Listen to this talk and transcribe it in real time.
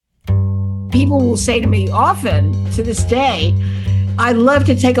People will say to me often to this day, I'd love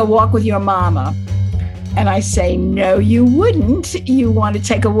to take a walk with your mama. And I say, no, you wouldn't. You want to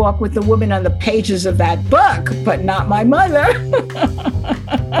take a walk with the woman on the pages of that book, but not my mother.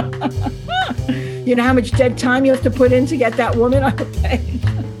 You know how much dead time you have to put in to get that woman on the page?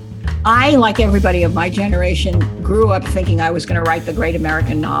 I, like everybody of my generation, grew up thinking I was going to write the great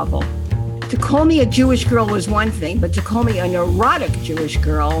American novel. To call me a Jewish girl was one thing, but to call me a neurotic Jewish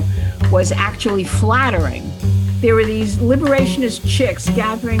girl was actually flattering. There were these liberationist chicks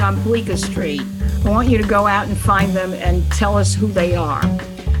gathering on Bleecker Street. I want you to go out and find them and tell us who they are.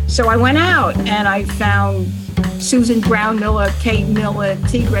 So I went out and I found Susan Brown Miller, Kate Miller,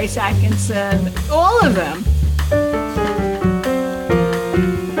 T. Grace Atkinson, all of them.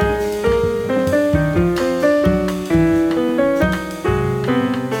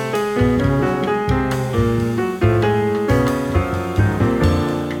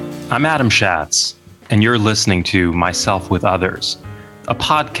 I'm Adam Schatz, and you're listening to Myself with Others, a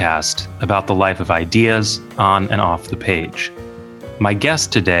podcast about the life of ideas on and off the page. My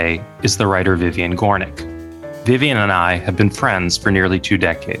guest today is the writer Vivian Gornick. Vivian and I have been friends for nearly 2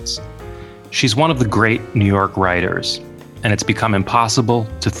 decades. She's one of the great New York writers, and it's become impossible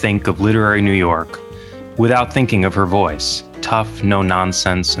to think of literary New York without thinking of her voice, tough,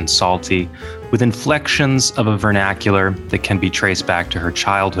 no-nonsense, and salty, with inflections of a vernacular that can be traced back to her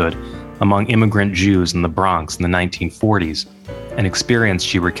childhood among immigrant Jews in the Bronx in the 1940s, an experience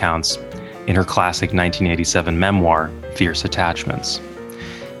she recounts in her classic 1987 memoir, Fierce Attachments.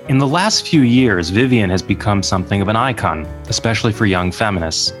 In the last few years, Vivian has become something of an icon, especially for young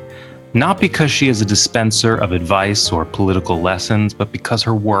feminists, not because she is a dispenser of advice or political lessons, but because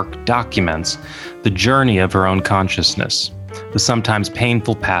her work documents the journey of her own consciousness, the sometimes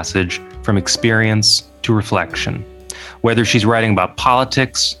painful passage from experience to reflection. Whether she's writing about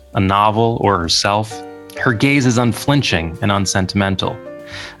politics, a novel, or herself, her gaze is unflinching and unsentimental,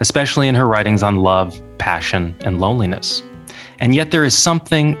 especially in her writings on love, passion, and loneliness. And yet there is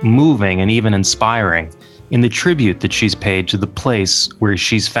something moving and even inspiring in the tribute that she's paid to the place where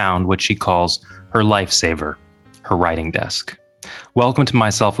she's found what she calls her lifesaver, her writing desk. Welcome to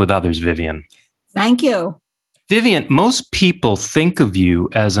Myself with Others, Vivian. Thank you. Vivian, most people think of you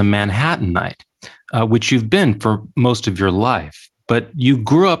as a Manhattanite, which you've been for most of your life, but you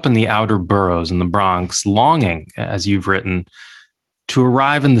grew up in the outer boroughs in the Bronx, longing, as you've written, to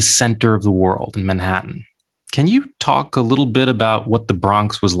arrive in the center of the world in Manhattan. Can you talk a little bit about what the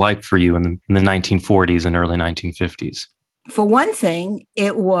Bronx was like for you in the 1940s and early 1950s? For one thing,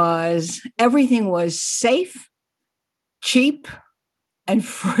 everything was safe, cheap, and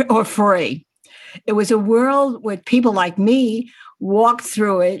free. It was a world where people like me walked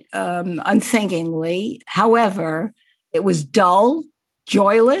through it unthinkingly. However, it was dull,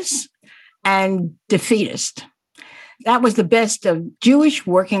 joyless, and defeatist. That was the best of Jewish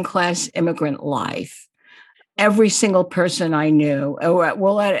working class immigrant life. Every single person I knew, or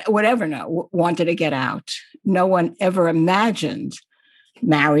would ever know, wanted to get out. No one ever imagined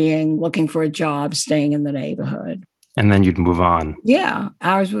marrying, looking for a job, staying in the neighborhood. And then you'd move on. Yeah,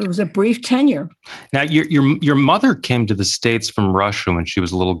 ours was a brief tenure. Now, your mother came to the States from Russia when she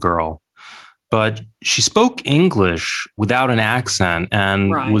was a little girl, but she spoke English without an accent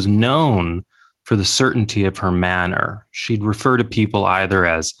and was known for the certainty of her manner. She'd refer to people either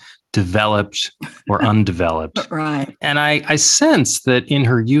as developed or undeveloped. Right. And I sense that in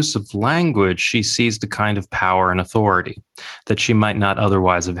her use of language, she seized a kind of power and authority that she might not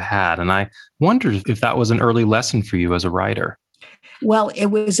otherwise have had. And I wondered if that was an early lesson for you as a writer. Well, it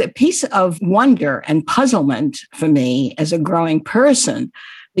was a piece of wonder and puzzlement for me as a growing person,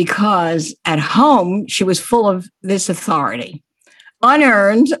 because at home, she was full of this authority.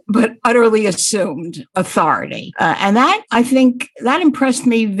 Unearned, but utterly assumed authority. And that, I think, that impressed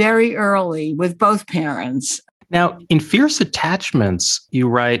me very early with both parents. Now, in Fierce Attachments, you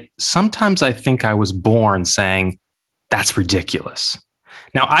write, "Sometimes I think I was born saying, that's ridiculous."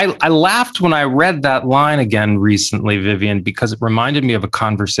 Now, I laughed when I read that line again recently, Vivian, because it reminded me of a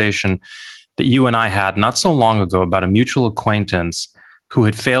conversation that you and I had not so long ago about a mutual acquaintance who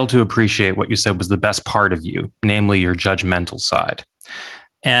had failed to appreciate what you said was the best part of you, namely your judgmental side.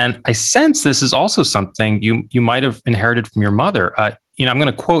 And I sense this is also something you might have inherited from your mother. I'm going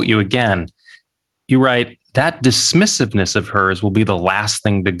to quote you again. You write, "That dismissiveness of hers will be the last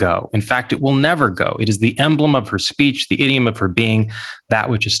thing to go. In fact, it will never go. It is the emblem of her speech, the idiom of her being, that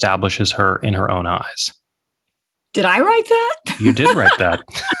which establishes her in her own eyes." Did I write that? You did write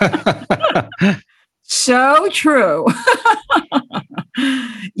that. So true.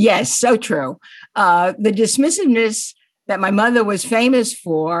 Yes, so true. The dismissiveness that my mother was famous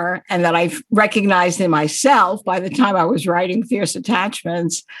for and that I recognized in myself by the time I was writing Fierce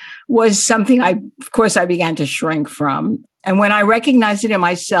Attachments was something of course, I began to shrink from. And when I recognized it in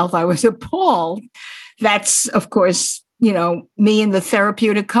myself, I was appalled. That's, of course, me in the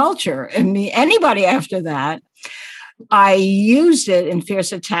therapeutic culture and anybody after that. I used it in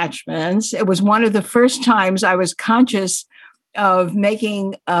Fierce Attachments. It was one of the first times I was conscious of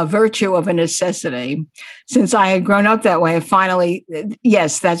making a virtue of a necessity. Since I had grown up that way, finally,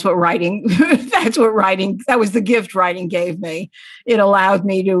 yes, that's what writing, that was the gift writing gave me. It allowed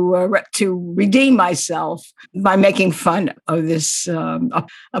me to redeem myself by making fun of this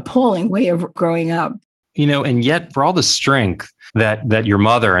appalling way of growing up. And yet for all the strength that your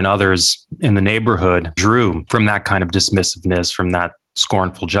mother and others in the neighborhood drew from that kind of dismissiveness, from that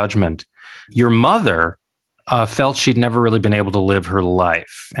scornful judgment, your mother felt she'd never really been able to live her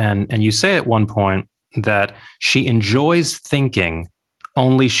life. And you say at one point that she enjoys thinking,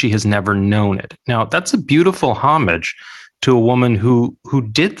 only she has never known it. Now, that's a beautiful homage to a woman who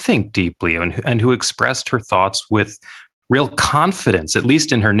did think deeply and who expressed her thoughts with real confidence, at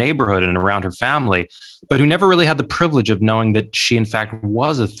least in her neighborhood and around her family, but who never really had the privilege of knowing that she, in fact,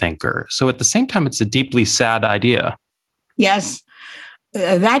 was a thinker. So at the same time, it's a deeply sad idea. Yes.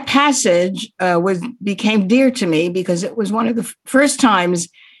 That passage became dear to me because it was one of the first times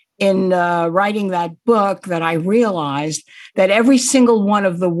in writing that book that I realized that every single one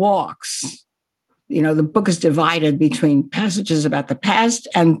of the walks, the book is divided between passages about the past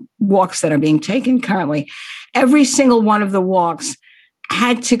and walks that are being taken currently. Every single one of the walks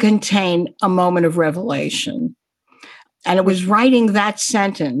had to contain a moment of revelation. And it was writing that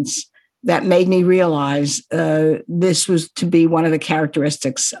sentence that made me realize this was to be one of the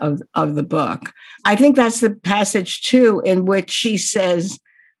characteristics of the book. I think that's the passage, too, in which she says,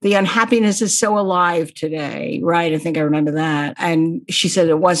 the unhappiness is so alive today, right? I think I remember that. And she said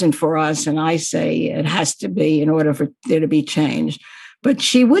it wasn't for us. And I say it has to be in order for there to be change. But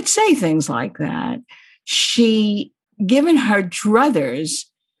she would say things like that. Given her druthers,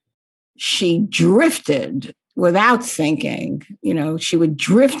 she drifted without thinking. She would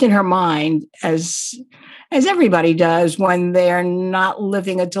drift in her mind as everybody does when they're not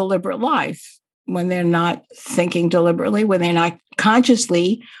living a deliberate life, when they're not thinking deliberately, when they're not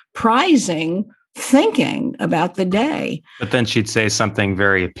consciously prizing thinking about the day. But then she'd say something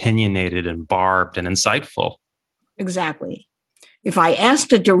very opinionated and barbed and insightful. Exactly. If I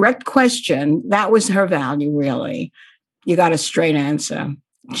asked a direct question, that was her value, really. You got a straight answer.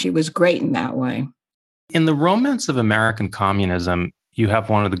 She was great in that way. In The Romance of American Communism, you have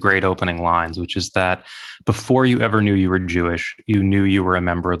one of the great opening lines, which is that before you ever knew you were Jewish, you knew you were a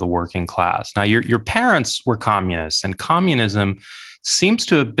member of the working class. Now, your parents were communists, and communism seems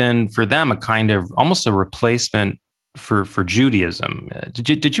to have been for them a kind of almost a replacement for Judaism.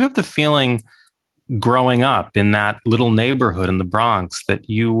 Did you have the feeling growing up in that little neighborhood in the Bronx that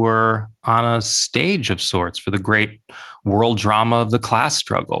you were on a stage of sorts for the great world drama of the class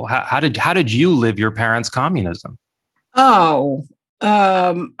struggle? How did you live your parents' communism?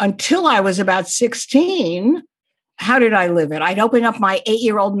 Until I was about 16, how did I live it? I'd open up my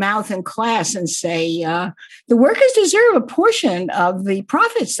 8-year-old mouth in class and say, the workers deserve a portion of the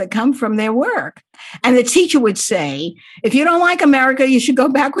profits that come from their work. And the teacher would say, if you don't like America, you should go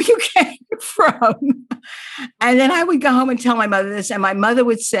back where you came from. And then I would go home and tell my mother this, and my mother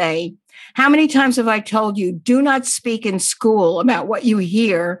would say, how many times have I told you, do not speak in school about what you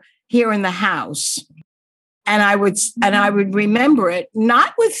hear here in the house? And I would remember it,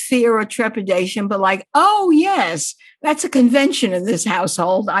 not with fear or trepidation, but like, oh, yes, that's a convention in this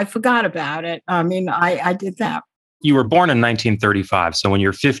household. I forgot about it. I mean, I did that. You were born in 1935. So when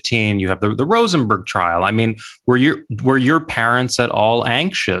you're 15, you have the Rosenberg trial. I mean, were your parents at all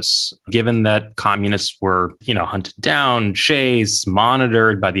anxious, given that communists were, hunted down, chased,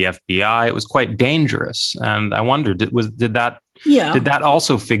 monitored by the FBI? It was quite dangerous. And I wondered, did that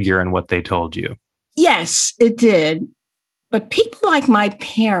also figure in what they told you? Yes, it did. But people like my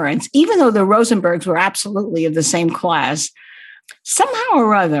parents, even though the Rosenbergs were absolutely of the same class, somehow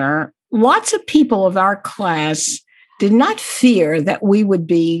or other, lots of people of our class did not fear that we would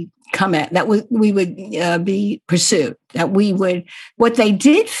be we would be pursued, what they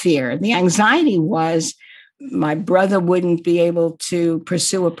did fear, the anxiety was my brother wouldn't be able to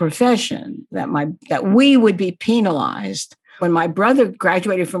pursue a profession, that we would be penalized. When my brother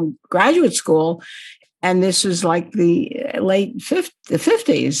graduated from graduate school, and this was like the late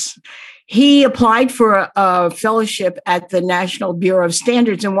 50s, He applied for a fellowship at the National Bureau of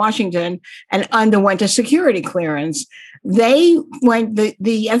Standards in Washington and underwent a security clearance. The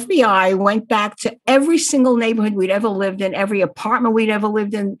FBI went back to every single neighborhood we'd ever lived in, every apartment we'd ever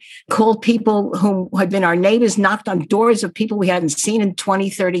lived in, called people who had been our neighbors, knocked on doors of people we hadn't seen in 20,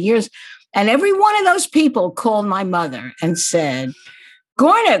 30 years. And every one of those people called my mother and said,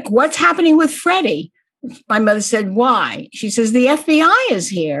 Gornick, what's happening with Freddie? My mother said, why? She says, the FBI is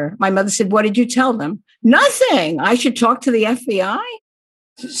here. My mother said, what did you tell them? Nothing. I should talk to the FBI.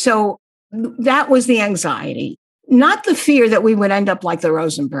 So that was the anxiety, not the fear that we would end up like the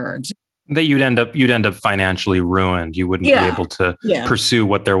Rosenbergs. That you'd end up financially ruined. You wouldn't be able to pursue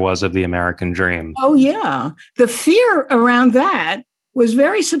what there was of the American dream. Oh, yeah. The fear around that was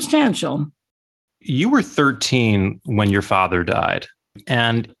very substantial. You were 13 when your father died.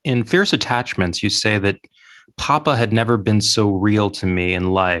 And in Fierce Attachments, you say that Papa had never been so real to me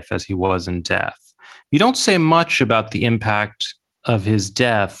in life as he was in death. You don't say much about the impact of his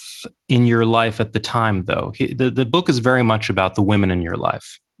death in your life at the time, though. The book is very much about the women in your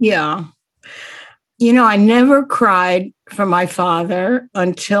life. Yeah. I never cried for my father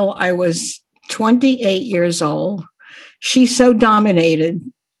until I was 28 years old. She so dominated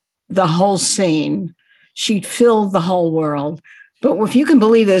the whole scene. She filled the whole world. But if you can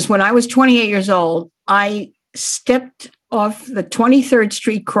believe this, when I was 28 years old, I stepped off the 23rd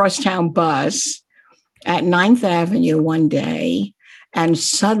Street Crosstown bus at 9th Avenue one day, and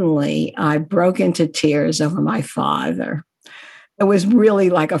suddenly I broke into tears over my father. It was really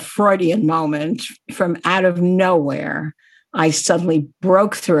like a Freudian moment. From out of nowhere, I suddenly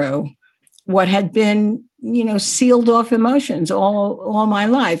broke through what had been, sealed off emotions all my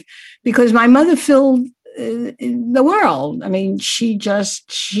life, because my mother filled the world. I mean, this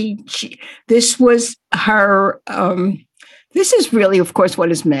was her, this is really, of course,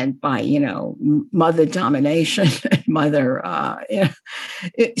 what is meant by, mother domination, mother,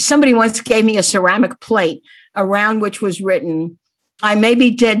 somebody once gave me a ceramic plate around which was written, I may be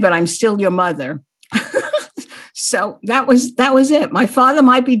dead, but I'm still your mother. So that was it. My father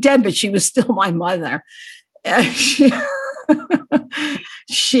might be dead, but she was still my mother.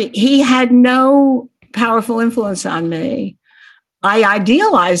 He had no powerful influence on me. I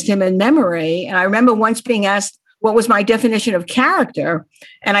idealized him in memory. And I remember once being asked what was my definition of character.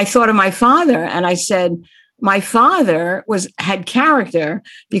 And I thought of my father, and I said, my father had character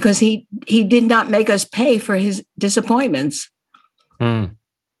because he did not make us pay for his disappointments. Mm.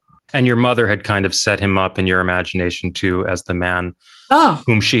 And your mother had kind of set him up in your imagination too as the man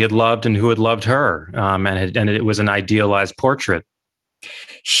whom she had loved and who had loved her. And it was an idealized portrait.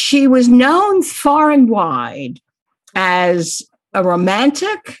 She was known far and wide as a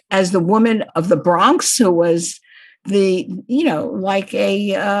romantic, as the woman of the Bronx who was who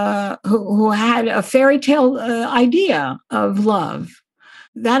had a fairy tale idea of love.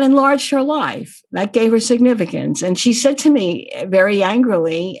 That enlarged her life. That gave her significance. And she said to me very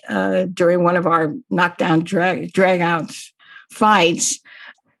angrily during one of our knockdown drag out fights,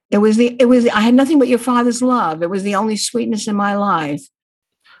 I had nothing but your father's love. It was the only sweetness in my life.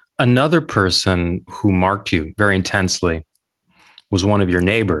 Another person who marked you very intensely was one of your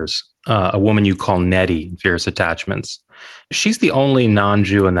neighbors, a woman you call Nettie in Fierce Attachments. She's the only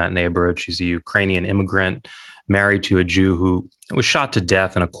non-Jew in that neighborhood. She's a Ukrainian immigrant married to a Jew who was shot to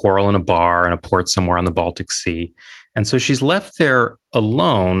death in a quarrel in a bar in a port somewhere on the Baltic Sea. And so she's left there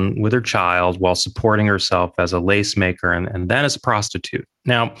alone with her child while supporting herself as a lace maker and then as a prostitute.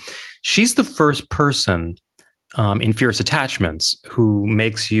 Now, she's the first person in Fierce Attachments who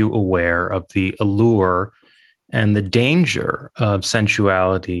makes you aware of the allure and the danger of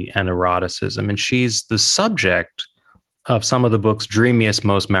sensuality and eroticism. And she's the subject of some of the book's dreamiest,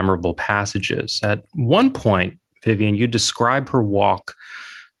 most memorable passages. At one point, Vivian, you describe her walk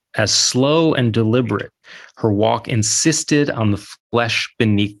as slow and deliberate. Her walk insisted on the flesh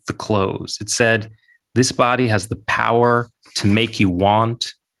beneath the clothes. It said, this body has the power to make you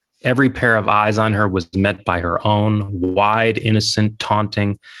want. Every pair of eyes on her was met by her own, wide, innocent,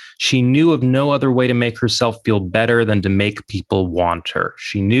 taunting. She knew of no other way to make herself feel better than to make people want her.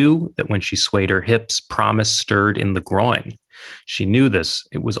 She knew that when she swayed her hips, promise stirred in the groin. She knew this.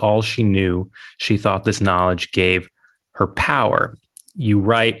 It was all she knew. She thought this knowledge gave her power. You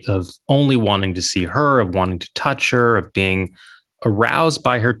write of only wanting to see her, of wanting to touch her, of being aroused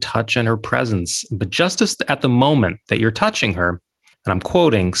by her touch and her presence. But just as at the moment that you're touching her, and I'm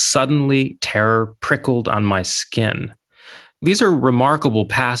quoting, suddenly terror prickled on my skin. These are remarkable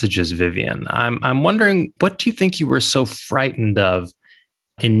passages, Vivian. I'm wondering, what do you think you were so frightened of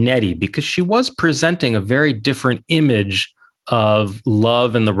in Nettie? Because she was presenting a very different image of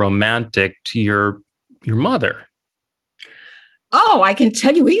love and the romantic to your mother? Oh, I can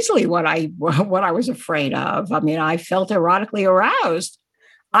tell you easily what I was afraid of. I mean, I felt erotically aroused.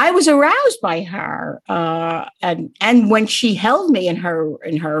 I was aroused by her, and when she held me in her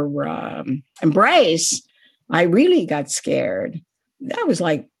embrace, I really got scared. I was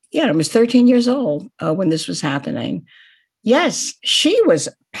like, yeah, I was 13 years old when this was happening. Yes, she was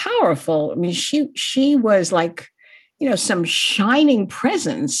powerful. I mean, she was like, some shining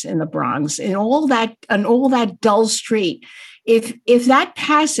presence in the Bronx, in all that dull street. If that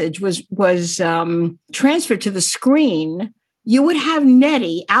passage was transferred to the screen, you would have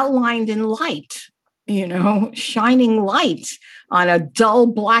Nettie outlined in light, shining light on a dull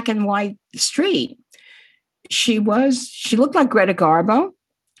black and white street. She looked like Greta Garbo,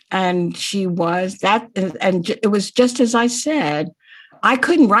 and she was that, and it was just as I said. I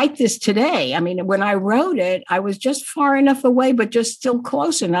couldn't write this today. I mean, when I wrote it, I was just far enough away, but just still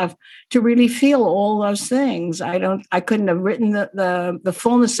close enough to really feel all those things. I couldn't have written the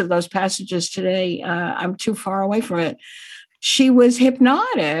fullness of those passages today. I'm too far away from it. She was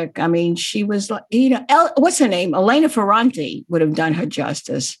hypnotic. I mean, she was, what's her name? Elena Ferrante would have done her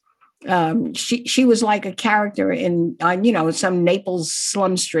justice. She was like a character in some Naples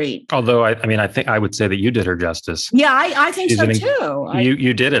slum street. Although I think I would say that you did her justice. Yeah, I think so too.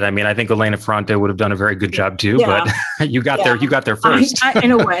 You did it. I mean, I think Elena Ferrante would have done a very good job too. Yeah. But you got there. You got there first.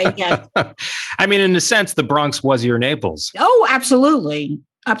 In a way, yeah. I mean, in a sense, the Bronx was your Naples. Oh, absolutely,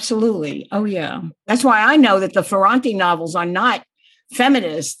 absolutely. Oh, yeah. That's why I know that the Ferrante novels are not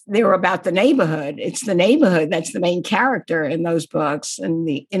feminist. They were about the neighborhood. It's the neighborhood that's the main character in those books, and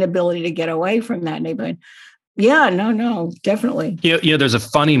the inability to get away from that neighborhood. Yeah, no, definitely. There's a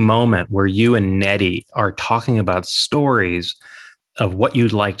funny moment where you and Nettie are talking about stories of what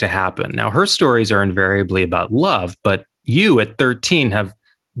you'd like to happen. Now, her stories are invariably about love, but you at 13 have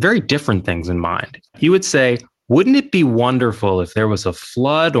very different things in mind. You would say, wouldn't it be wonderful if there was a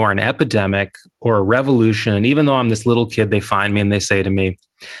flood or an epidemic or a revolution? And even though I'm this little kid, they find me and they say to me,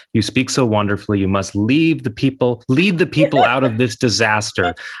 you speak so wonderfully, you must lead the people out of this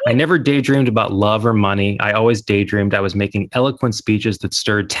disaster. I never daydreamed about love or money. I always daydreamed I was making eloquent speeches that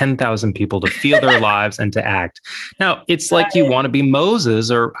stirred 10,000 people to feel their lives and to act. Now, it's like you want to be Moses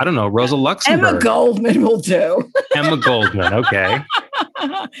or, I don't know, Rosa Luxemburg. Emma Goldman will do. Emma Goldman, okay.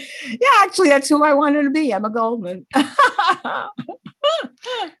 Yeah, actually, that's who I wanted to be, Emma Goldman.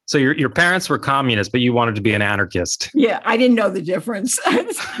 So your parents were communists, but you wanted to be an anarchist. Yeah, I didn't know the difference.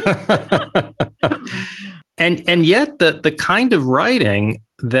 And yet the kind of writing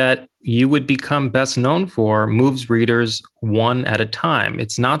that you would become best known for moves readers one at a time.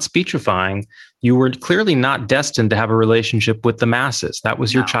 It's not speechifying. You were clearly not destined to have a relationship with the masses. That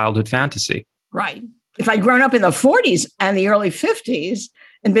was your childhood fantasy. Right. If I'd grown up in the 40s and the early 50s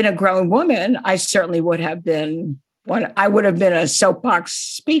and been a grown woman, I certainly would have been I would have been a soapbox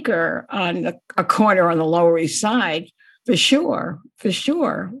speaker on a corner on the Lower East Side, for sure.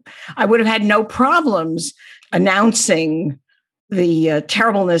 I would have had no problems announcing the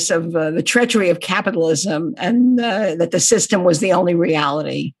terribleness of the treachery of capitalism and that the system was the only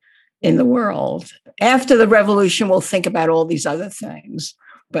reality in the world. After the revolution, we'll think about all these other things.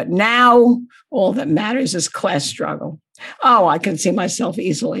 But now all that matters is class struggle. Oh, I can see myself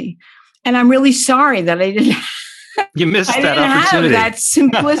easily. And I'm really sorry that I didn't You missed that opportunity. Have that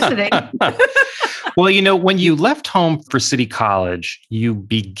simplicity. Well, when you left home for City College, you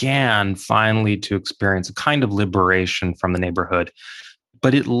began finally to experience a kind of liberation from the neighborhood.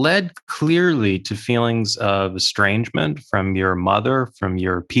 But it led clearly to feelings of estrangement from your mother, from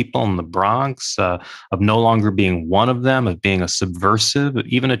your people in the Bronx, of no longer being one of them, of being a subversive,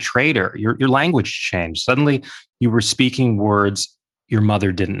 even a traitor. Your language changed. Suddenly, you were speaking words your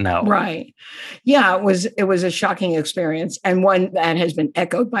mother didn't know. Right. Yeah, it was a shocking experience, and one that has been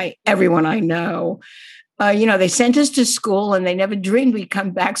echoed by everyone I know. They sent us to school and they never dreamed we'd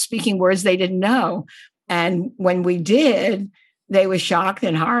come back speaking words they didn't know. And when we did, they were shocked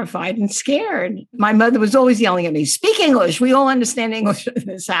and horrified and scared. My mother was always yelling at me, speak English. We all understand English in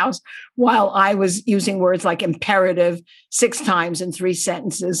this house, while I was using words like imperative 6 times in 3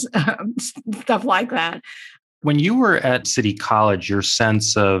 sentences, stuff like that. When you were at City College, your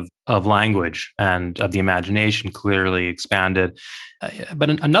sense of language and of the imagination clearly expanded. But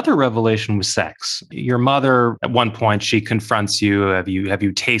another revelation was sex. Your mother, at one point, she confronts you. Have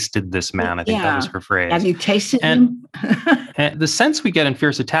you tasted this man? I think that was her phrase. Have you tasted him? And the sense we get in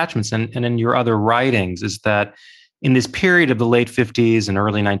Fierce Attachments and in your other writings is that in this period of the late 50s and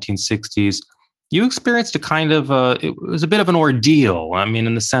early 1960s, you experienced a kind of, it was a bit of an ordeal. I mean,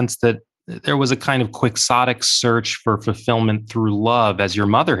 in the sense that there was a kind of quixotic search for fulfillment through love, as your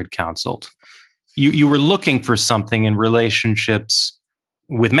mother had counseled. You were looking for something in relationships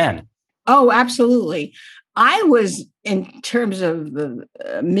with men. Oh, absolutely. I was, in terms of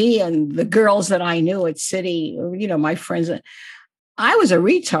me and the girls that I knew at City, my friends, I was a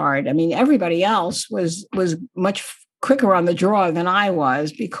retard. I mean, everybody else was much quicker on the draw than I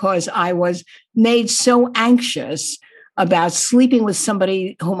was, because I was made so anxious about sleeping with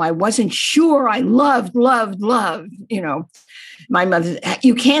somebody whom I wasn't sure I loved. My mother,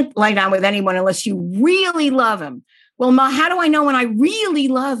 you can't lie down with anyone unless you really love him. Well, Ma, how do I know when I really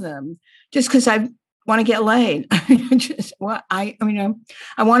love him? Just because I want to get laid. I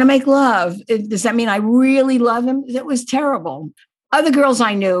want to make love. Does that mean I really love him? It was terrible. Other girls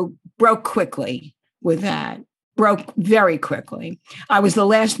I knew broke quickly with that, broke very quickly. I was the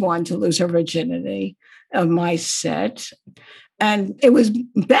last one to lose her virginity of my set. And it was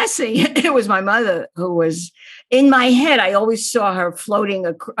Bessie. It was my mother who was in my head. I always saw her floating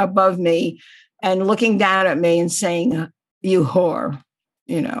above me and looking down at me and saying, "You whore,"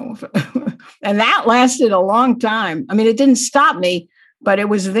 and that lasted a long time. I mean, it didn't stop me, but it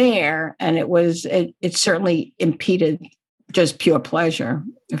was there. And it certainly impeded just pure pleasure,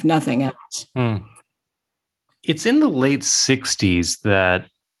 if nothing else. It's in the late 60s that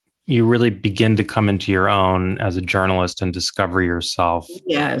you really begin to come into your own as a journalist and discover yourself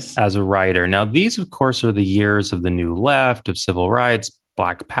as a writer. Now, these, of course, are the years of the New Left, of civil rights,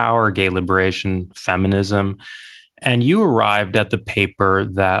 Black power, gay liberation, feminism. And you arrived at the paper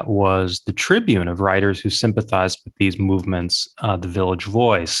that was the tribune of writers who sympathized with these movements, The Village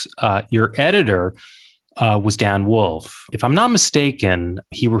Voice. Your editor was Dan Wolfe. If I'm not mistaken,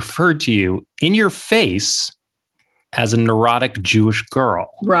 he referred to you in your face as a neurotic Jewish girl.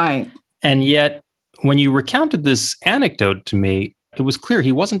 Right. And yet, when you recounted this anecdote to me, it was clear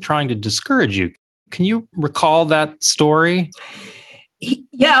he wasn't trying to discourage you. Can you recall that story?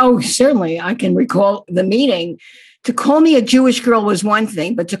 Yeah, certainly. I can recall the meeting. To call me a Jewish girl was one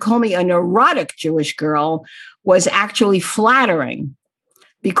thing, but to call me a neurotic Jewish girl was actually flattering,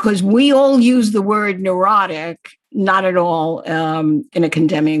 because we all use the word neurotic, not at all in a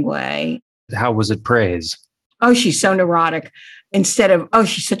condemning way. How was it praised? Oh, she's so neurotic, instead of, oh,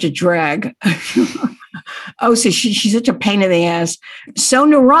 she's such a drag. Oh, so she's such a pain in the ass. So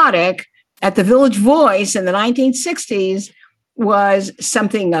neurotic at the Village Voice in the 1960s was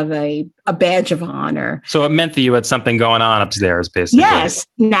something of a badge of honor. So it meant that you had something going on upstairs, basically. Yes.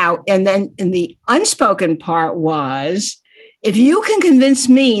 Now, and then in the unspoken part was, if you can convince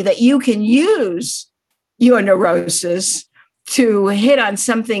me that you can use your neurosis to hit on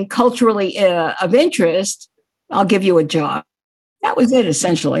something culturally of interest, I'll give you a job. That was it,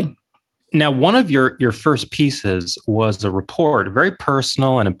 essentially. Now, one of your first pieces was a report, very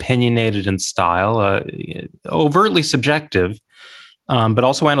personal and opinionated in style, overtly subjective, but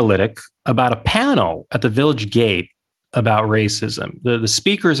also analytic, about a panel at the Village Gate about racism. The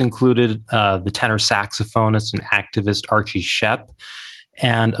speakers included the tenor saxophonist and activist Archie Shepp,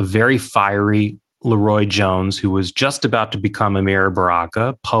 and a very fiery Leroy Jones, who was just about to become Amir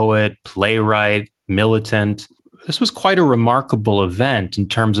Baraka, poet, playwright, militant. This was quite a remarkable event in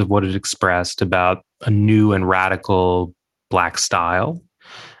terms of what it expressed about a new and radical Black style,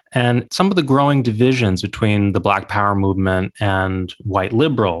 and some of the growing divisions between the Black Power movement and white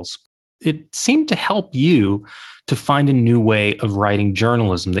liberals. It seemed to help you to find a new way of writing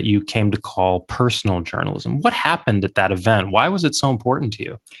journalism that you came to call personal journalism. What happened at that event? Why was it so important to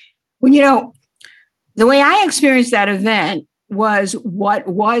you? Well, the way I experienced that event was what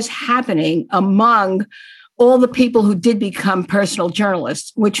was happening among all the people who did become personal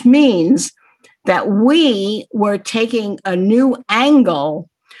journalists, which means that we were taking a new angle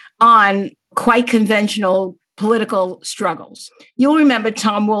on quite conventional political struggles. You'll remember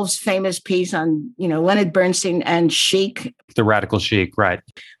Tom Wolfe's famous piece on, Leonard Bernstein and Chic. The radical chic, right.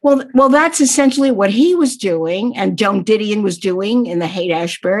 Well, that's essentially what he was doing, and Joan Didion was doing in the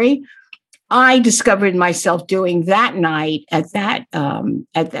Haight-Ashbury. I discovered myself doing that night at that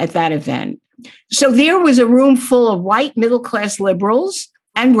event. So there was a room full of white middle-class liberals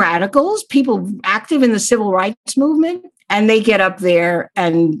and radicals, people active in the civil rights movement. And they get up there,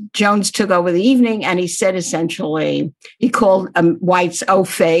 and Jones took over the evening, and he said, essentially, he called whites au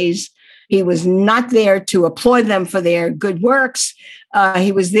faits. He was not there to applaud them for their good works.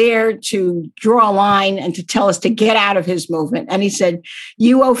 He was there to draw a line and to tell us to get out of his movement. And he said,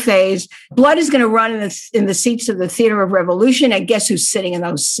 you au faits, blood is going to run in the seats of the Theater of Revolution, and guess who's sitting in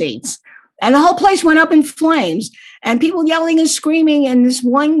those seats? And the whole place went up in flames, and people yelling and screaming, and this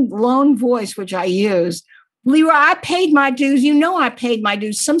one lone voice, which I used, Leroy, I paid my dues. You know, I paid my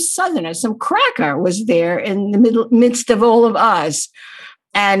dues. Some Southerner, some cracker was there in the midst of all of us.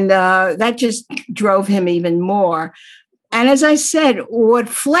 And that just drove him even more. And as I said, what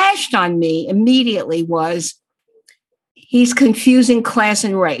flashed on me immediately was he's confusing class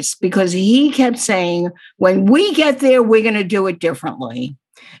and race, because he kept saying, when we get there, we're going to do it differently.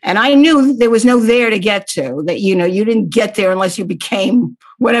 And I knew there was no there to get to, that, you didn't get there unless you became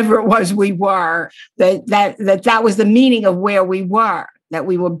whatever it was we were, that was the meaning of where we were, that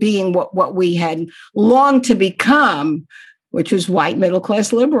we were being what we had longed to become, which was white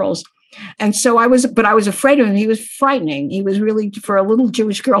middle-class liberals. And so I was afraid of him. He was frightening. He was really, for a little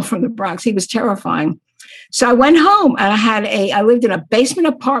Jewish girl from the Bronx, he was terrifying. So I went home and I lived in a basement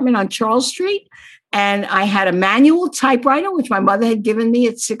apartment on Charles Street, and I had a manual typewriter, which my mother had given me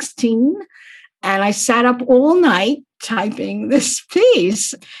at 16. And I sat up all night typing this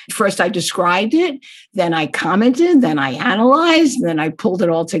piece. First, I described it, then I commented, then I analyzed, then I pulled it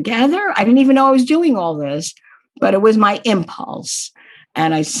all together. I didn't even know I was doing all this, but it was my impulse.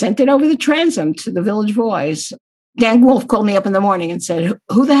 And I sent it over the transom to the Village Voice. Dan Wolfe called me up in the morning and said,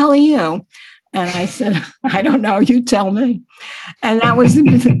 "Who the hell are you?" And I said, "I don't know. You tell me." And that was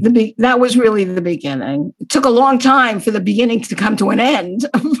that was really the beginning. It took a long time for the beginning to come to an end,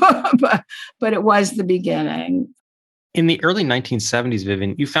 but it was the beginning. In the early 1970s,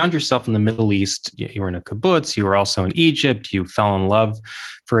 Vivian, you found yourself in the Middle East. You were in a kibbutz. You were also in Egypt. You fell in love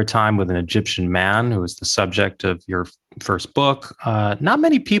for a time with an Egyptian man who was the subject of your first book. Not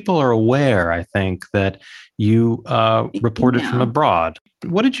many people are aware, I think, that you reported from abroad.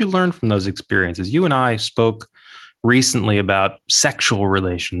 What did you learn from those experiences? You and I spoke recently about sexual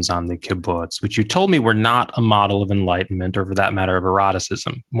relations on the kibbutz, which you told me were not a model of enlightenment, or for that matter, of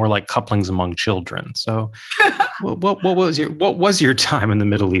eroticism, more like couplings among children. So what was your time in the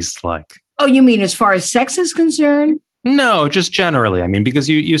Middle East like? Oh, you mean as far as sex is concerned? No, just generally. I mean, because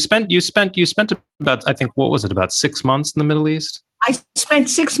you spent about, I think, what was it, about 6 months in the Middle East? I spent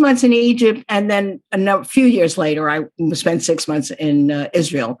 6 months in Egypt, and then a few years later, I spent 6 months in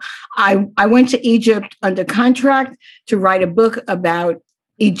Israel. I went to Egypt under contract to write a book about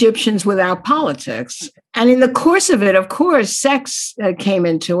Egyptians without politics. And in the course of it, of course, sex came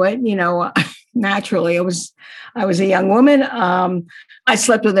into it. Naturally, I was a young woman. I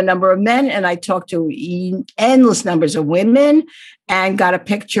slept with a number of men, and I talked to endless numbers of women, and got a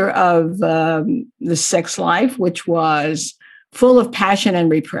picture of the sex life, which was full of passion and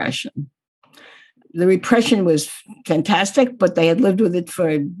repression. The repression was fantastic, but they had lived with it for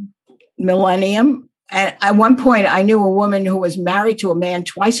a millennium. And at one point, I knew a woman who was married to a man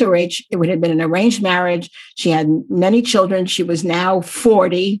twice her age. It would have been an arranged marriage. She had many children. She was now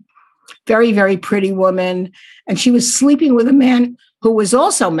 40, very, very pretty woman. And she was sleeping with a man who was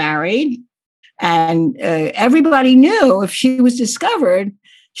also married. And everybody knew if she was discovered,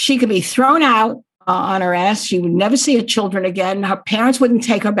 she could be thrown out on her ass. She would never see her children again. Her parents wouldn't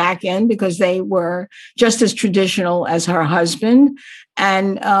take her back in because they were just as traditional as her husband.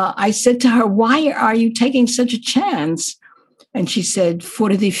 And I said to her, "Why are you taking such a chance?" And she said, "For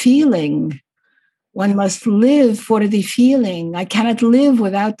the feeling. One must live for the feeling. I cannot live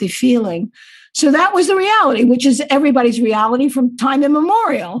without the feeling." So that was the reality, which is everybody's reality from time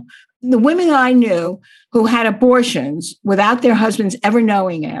immemorial. The women I knew who had abortions without their husbands ever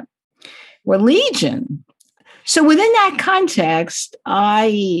knowing it were legion. So within that context,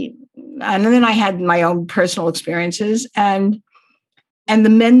 and then I had my own personal experiences, and the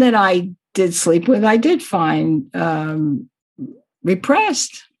men that I did sleep with, I did find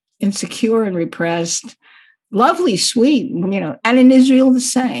repressed, insecure and repressed, lovely, sweet, and in Israel the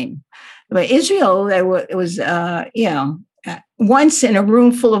same. But Israel, it was once in a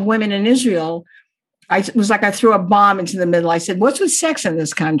room full of women in Israel, it was like I threw a bomb into the middle. I said, "What's with sex in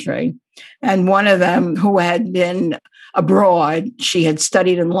this country?" And one of them, who had been abroad, she had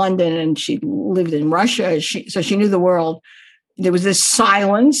studied in London and she lived in Russia, so she knew the world. There was this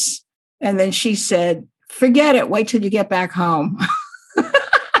silence. And then she said, "Forget it. Wait till you get back home."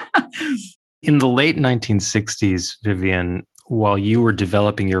 In the late 1960s, Vivian, while you were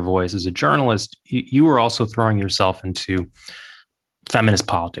developing your voice as a journalist, you were also throwing yourself into feminist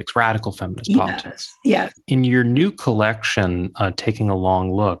politics, radical feminist politics. Yes. In your new collection, Taking a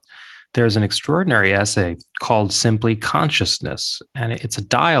Long Look, there's an extraordinary essay called Simply Consciousness. And it's a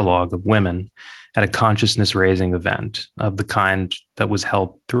dialogue of women at a consciousness-raising event of the kind that was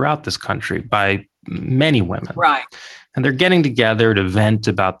held throughout this country by many women. Right. And they're getting together to vent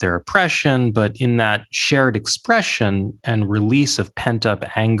about their oppression, but in that shared expression and release of pent-up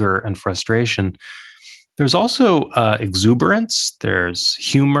anger and frustration, there's also exuberance, there's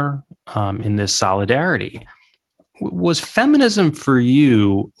humor, in this solidarity. Was feminism for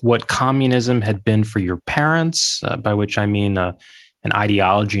you what communism had been for your parents, by which I mean an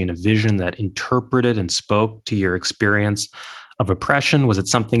ideology and a vision that interpreted and spoke to your experience of oppression? Was it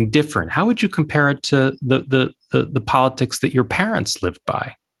something different? How would you compare it to the politics that your parents lived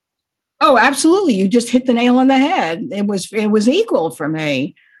by? Oh, absolutely. You just hit the nail on the head. It was equal for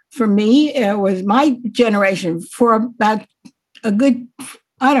me. For me, it was my generation for about a good,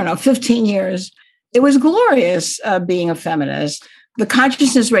 15 years. It was glorious being a feminist. The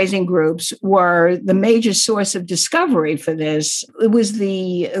consciousness raising groups were the major source of discovery for this. It was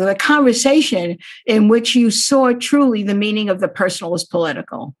the conversation in which you saw truly the meaning of the personal as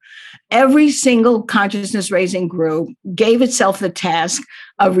political. Every single consciousness raising group gave itself the task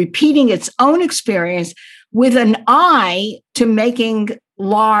of repeating its own experience with an eye to making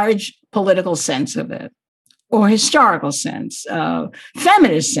large political sense of it, or historical sense,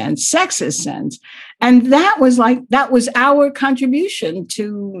 feminist sense, sexist sense. And that was our contribution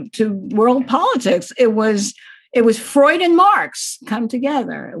to world politics. It was Freud and Marx come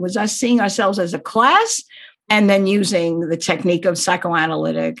together. It was us seeing ourselves as a class and then using the technique of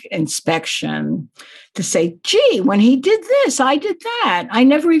psychoanalytic inspection to say, gee, when he did this, I did that. I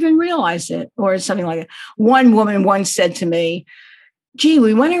never even realized it, or something like that. One woman once said to me, gee,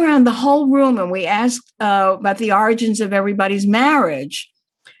 we went around the whole room and we asked about the origins of everybody's marriage.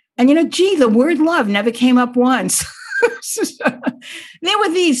 And, the word love never came up once. There were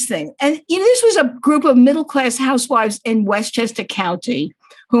these things. And this was a group of middle-class housewives in Westchester County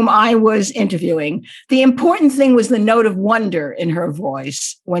whom I was interviewing. The important thing was the note of wonder in her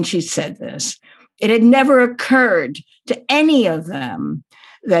voice when she said this. It had never occurred to any of them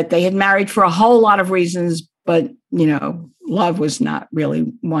that they had married for a whole lot of reasons, but, love was not really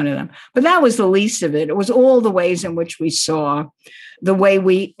one of them. But that was the least of it. It was all the ways in which we saw the way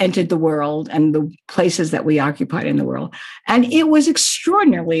we entered the world and the places that we occupied in the world. And it was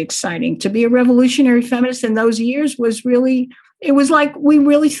extraordinarily exciting to be a revolutionary feminist in those years. It was like we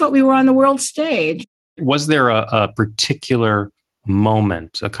really thought we were on the world stage. Was there a particular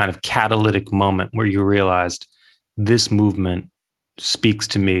moment, a kind of catalytic moment where you realized this movement speaks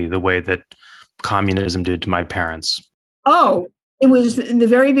to me the way that communism did to my parents? Oh, it was in the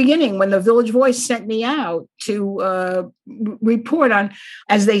very beginning when the Village Voice sent me out to report on,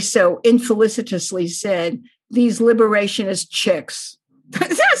 as they so infelicitously said, these liberationist chicks.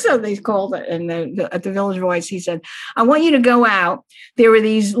 That's how they called it at the Village Voice. He said, I want you to go out. There were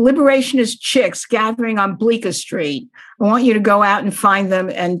these liberationist chicks gathering on Bleecker Street. I want you to go out and find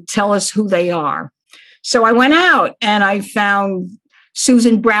them and tell us who they are. So I went out and I found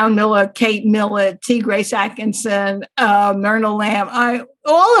Susan Brown Miller, Kate Millett, T. Grace Atkinson, Myrna Lamb,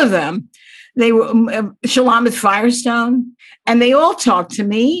 all of them. They were Shalamith Firestone, and they all talked to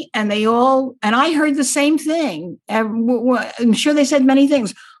me, and I heard the same thing. I'm sure they said many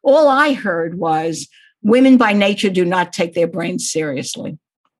things. All I heard was women by nature do not take their brains seriously.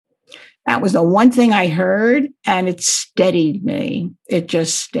 That was the one thing I heard, and it steadied me. It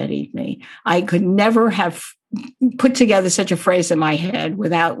just steadied me. I could never have put together such a phrase in my head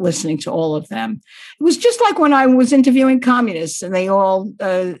without listening to all of them. It was just like when I was interviewing communists, and they all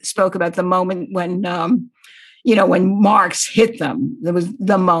spoke about the moment when, when Marx hit them. There was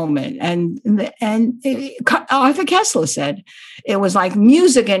the moment, and Arthur Koestler said it was like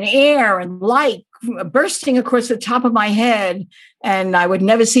music and air and light bursting across the top of my head, and I would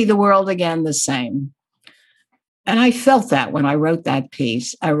never see the world again the same. And I felt that when I wrote that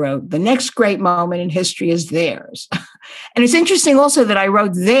piece. I wrote, the next great moment in history is theirs. And it's interesting also that I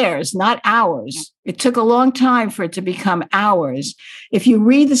wrote theirs, not ours. It took a long time for it to become ours. If you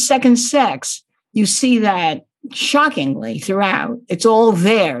read The Second Sex, you see that shockingly throughout. It's all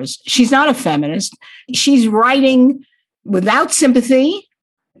theirs. She's not a feminist. She's writing without sympathy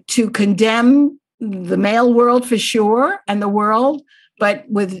to condemn the male world for sure, and the world, but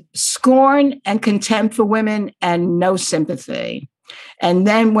with scorn and contempt for women and no sympathy. And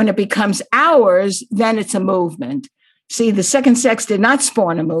then when it becomes ours, then it's a movement. See, The Second Sex did not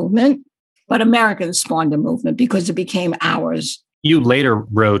spawn a movement, but Americans spawned a movement because it became ours. You later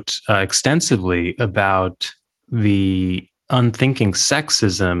wrote extensively about the unthinking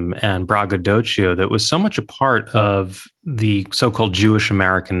sexism and braggadocio that was so much a part of the so-called Jewish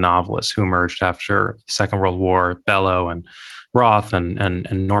American novelists who emerged after the Second World War, Bellow and Roth and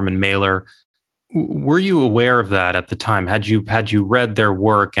Norman Mailer. Were you aware of that at the time? Had you read their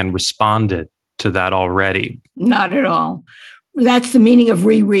work and responded to that already? Not at all. That's the meaning of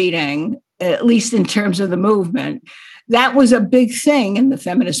rereading, at least in terms of the movement. That was a big thing in the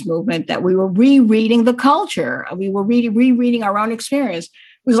feminist movement, that we were rereading the culture. We were rereading our own experience.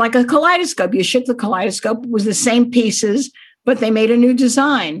 was like a kaleidoscope. You shook the kaleidoscope, it was the same pieces, but they made a new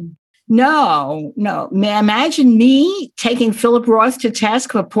design. No. Imagine me taking Philip Roth to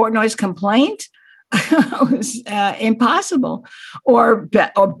task for Portnoy's complaint. It was impossible. Or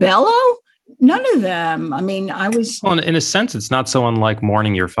Bellow? None of them. I mean, I was... Well, in a sense, it's not so unlike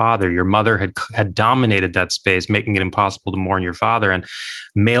mourning your father. Your mother had dominated that space, making it impossible to mourn your father. And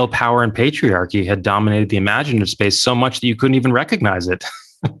male power and patriarchy had dominated the imaginative space so much that you couldn't even recognize it.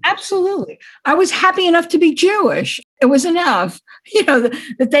 Absolutely. I was happy enough to be Jewish. It was enough,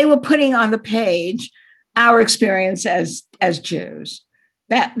 that they were putting on the page our experience as Jews.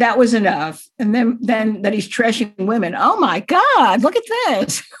 That was enough. And then that he's trashing women. Oh my God, look at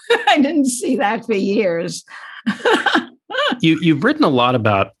this. I didn't see that for years. You've written a lot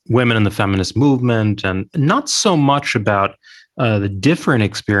about women in the feminist movement and not so much about the different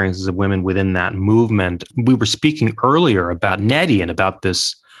experiences of women within that movement. We were speaking earlier about Nettie and about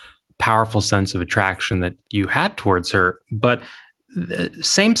this powerful sense of attraction that you had towards her, but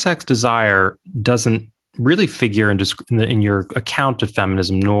same-sex desire doesn't really figure in your account of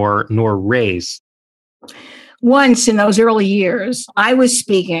feminism nor race. Once in those early years, I was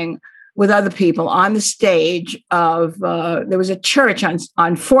speaking with other people on the stage of, there was a church on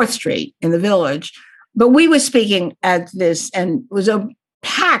 4th Street in the Village, but we were speaking at this, and it was a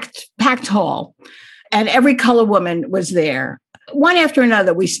packed hall, and every color woman was there. One after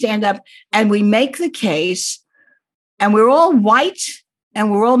another, we stand up and we make the case, and we're all white, and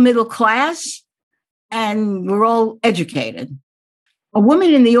we're all middle class, and we're all educated. A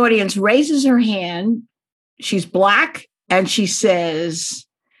woman in the audience raises her hand. She's Black, and she says,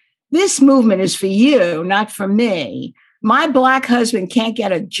 "This movement is for you, not for me. My Black husband can't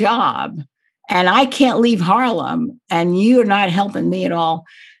get a job, and I can't leave Harlem, and you're not helping me at all."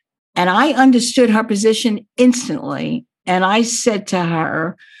 And I understood her position instantly. And I said to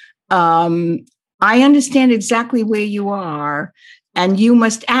her, I understand exactly where you are, and you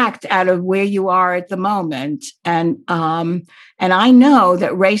must act out of where you are at the moment. And I know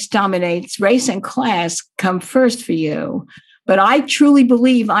that race and class come first for you. But I truly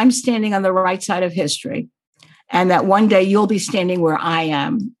believe I'm standing on the right side of history, and that one day you'll be standing where I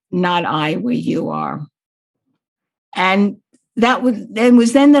am, not I where you are. And it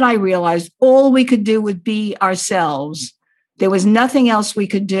was then that I realized all we could do would be ourselves. There was nothing else we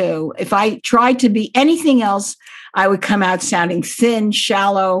could do. If I tried to be anything else, I would come out sounding thin,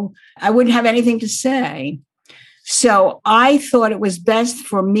 shallow. I wouldn't have anything to say. So I thought it was best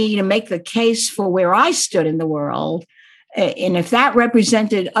for me to make the case for where I stood in the world. And if that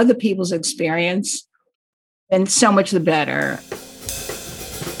represented other people's experience, then so much the better.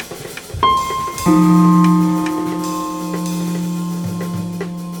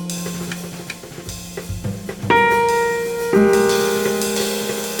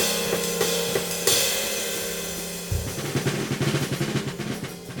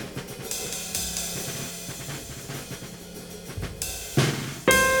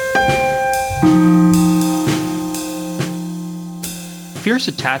 Fierce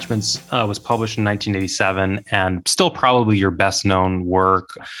Attachments was published in 1987 and still probably your best known work.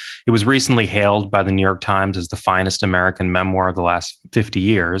 It was recently hailed by the New York Times as the finest American memoir of the last 50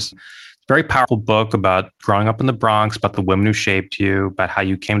 years. Very powerful book about growing up in the Bronx, about the women who shaped you, about how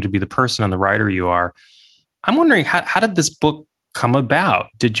you came to be the person and the writer you are. I'm wondering, how did this book come about?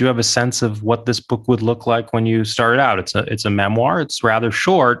 Did you have a sense of what this book would look like when you started out? It's a memoir. It's rather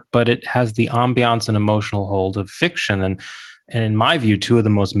short, but it has the ambiance and emotional hold of fiction. And in my view, two of the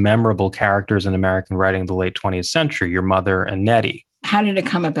most memorable characters in American writing of the late 20th century, your mother and Nettie. How did it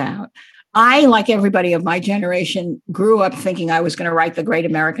come about? I, like everybody of my generation, grew up thinking I was going to write the great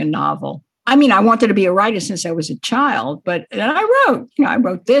American novel. I mean, I wanted to be a writer since I was a child, but I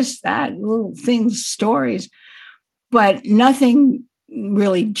wrote this, that, little things, stories, but nothing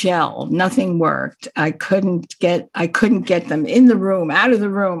really gelled. Nothing worked. I couldn't get them in the room, out of the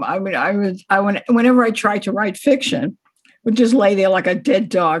room. I mean, whenever I tried to write fiction, would just lay there like a dead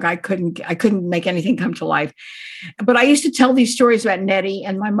dog. I couldn't make anything come to life. But I used to tell these stories about Nettie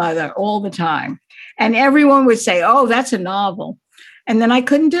and my mother all the time. And everyone would say, "Oh, that's a novel." And then I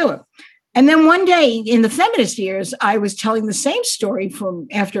couldn't do it. And then one day in the feminist years, I was telling the same story from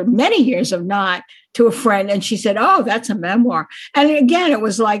after many years of not to a friend. And she said, "Oh, that's a memoir." And again, it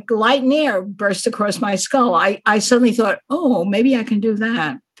was like light and air burst across my skull. I suddenly thought, oh, maybe I can do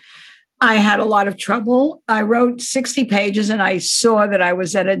that. I had a lot of trouble. I wrote 60 pages and I saw that I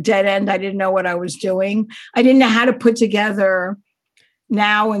was at a dead end. I didn't know what I was doing. I didn't know how to put together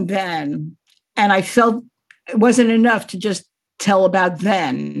now and then. And I felt it wasn't enough to just tell about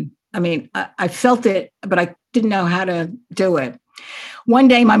then. I mean, I felt it, but I didn't know how to do it. one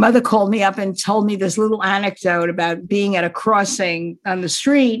day my mother called me up and told me this little anecdote about being at a crossing on the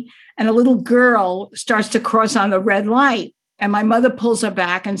street, and a little girl starts to cross on the red light. And my mother pulls her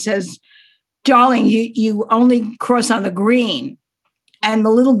back and says, "Darling, you only cross on the green." And the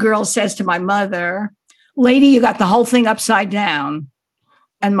little girl says to my mother, "Lady, you got the whole thing upside down."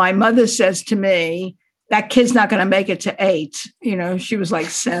 And my mother says to me, "That kid's not going to make it to 8." She was like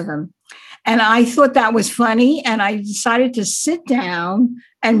 7. And I thought that was funny. And I decided to sit down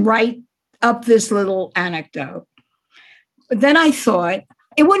and write up this little anecdote. But then I thought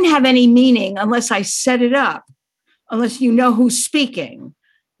it wouldn't have any meaning unless I set it up, unless you know who's speaking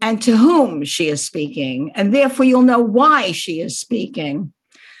and to whom she is speaking. And therefore, you'll know why she is speaking.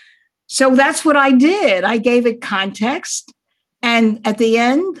 So that's what I did. I gave it context. And at the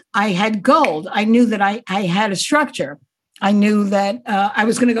end, I had gold. I knew that I had a structure. I knew that I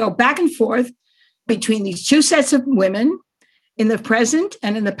was going to go back and forth between these two sets of women in the present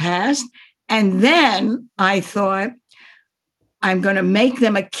and in the past. And then I thought, I'm going to make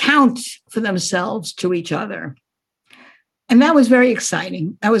them account for themselves to each other. And that was very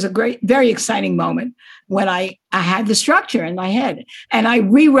exciting. That was a very exciting moment when I had the structure in my head. And I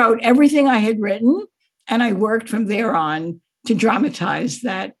rewrote everything I had written, and I worked from there on to dramatize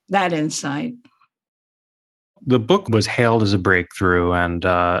that insight. The book was hailed as a breakthrough, and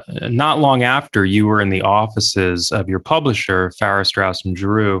not long after, you were in the offices of your publisher, Farrar, Straus and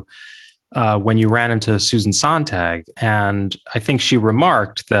Giroux, when you ran into Susan Sontag. And I think she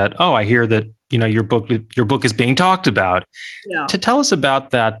remarked that, "Oh, I hear that your book is being talked about." Yeah. To tell us about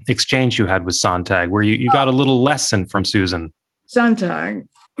that exchange you had with Sontag, where you got a little lesson from Susan. Sontag,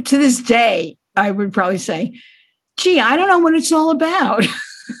 to this day, I would probably say, "Gee, I don't know what it's all about."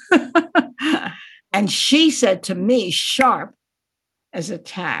 And she said to me, sharp as a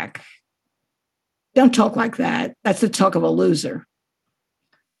tack, "Don't talk like that. That's the talk of a loser."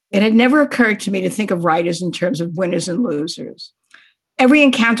 It had never occurred to me to think of writers in terms of winners and losers. Every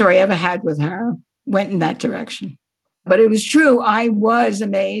encounter I ever had with her went in that direction. But it was true. I was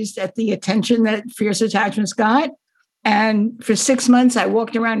amazed at the attention that Fierce Attachments got. And for 6 months, I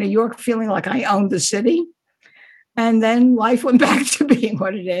walked around New York feeling like I owned the city. And then life went back to being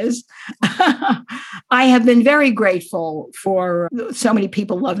what it is. I have been very grateful for so many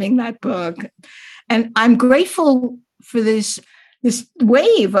people loving that book. And I'm grateful for this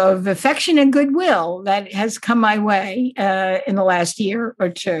wave of affection and goodwill that has come my way in the last year or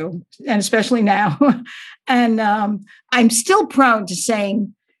two, and especially now. And I'm still prone to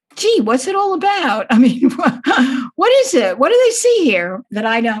saying, "Gee, what's it all about? I mean, what is it? What do they see here that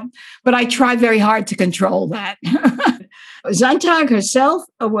I don't?" But I try very hard to control that. Sontag herself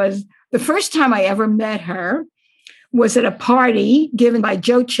was the first time I ever met her was at a party given by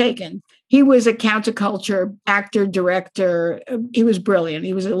Joe Chaikin. He was a counterculture actor, director. He was brilliant.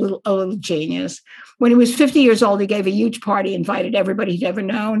 He was a little genius. When he was 50 years old, he gave a huge party, invited everybody he'd ever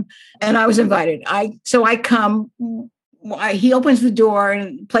known, and I was invited. So I come. He opens the door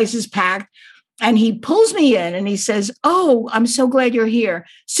and the place is packed, and he pulls me in and he says, "Oh, I'm so glad you're here.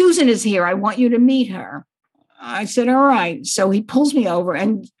 Susan is here. I want you to meet her." I said, "All right." So he pulls me over,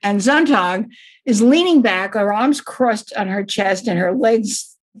 and Sontag is leaning back, her arms crossed on her chest and her legs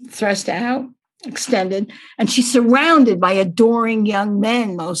thrust out, extended, and she's surrounded by adoring young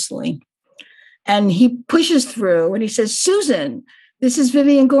men mostly. And he pushes through and he says, "Susan, this is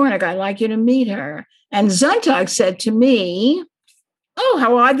Vivian Gornick. I'd like you to meet her." And Sontag said to me, "Oh,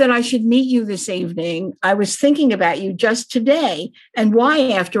 how odd that I should meet you this evening. I was thinking about you just today. And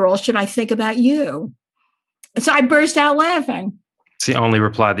why, after all, should I think about you?" So I burst out laughing. It's the only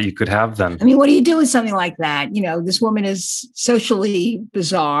reply that you could have then. I mean, what do you do with something like that? This woman is socially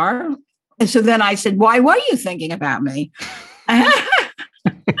bizarre. And so then I said, "Why were you thinking about me?"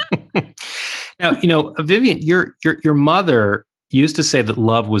 Now, Vivian, your mother used to say that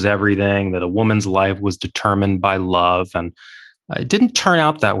love was everything, that a woman's life was determined by love. And it didn't turn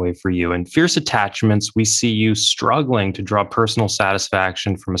out that way for you. In Fierce Attachments, we see you struggling to draw personal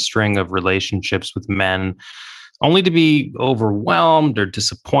satisfaction from a string of relationships with men, only to be overwhelmed or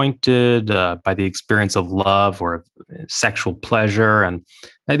disappointed by the experience of love or sexual pleasure. And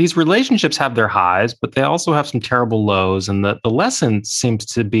these relationships have their highs, but they also have some terrible lows. And the lesson seems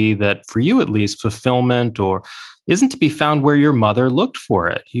to be that, for you at least, fulfillment isn't to be found where your mother looked for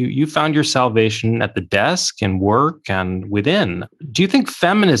it. You found your salvation at the desk and work and within. Do you think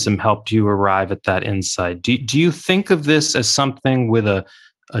feminism helped you arrive at that insight? Do you think of this as something with a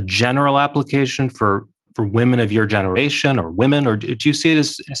general application for women of your generation or women, or do you see it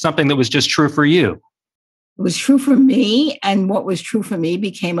as something that was just true for you? It was true for me, and what was true for me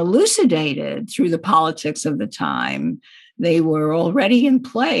became elucidated through the politics of the time. They were already in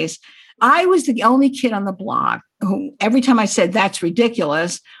place. I was the only kid on the block who, every time I said that's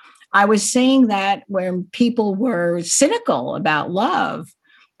ridiculous, I was saying that when people were cynical about love.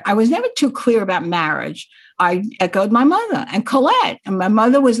 I was never too clear about marriage. I echoed my mother and Colette. And my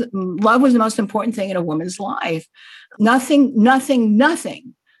mother was, love was the most important thing in a woman's life. Nothing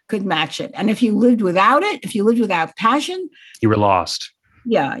could match it. And if you lived without it, if you lived without passion, you were lost.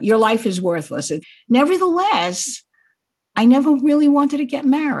 Yeah, your life is worthless. Nevertheless, I never really wanted to get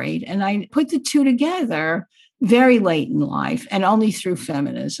married. And I put the two together very late in life and only through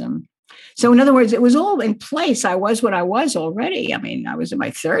feminism. So in other words, it was all in place. I was what I was already. I mean, I was in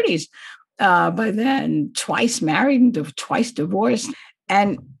my 30s by then, twice married and twice divorced.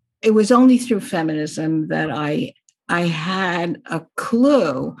 And it was only through feminism that I had a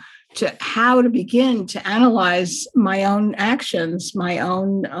clue to how to begin to analyze my own actions, my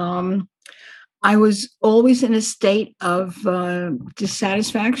own. I was always in a state of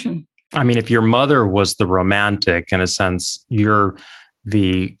dissatisfaction. I mean, if your mother was the romantic, in a sense, you're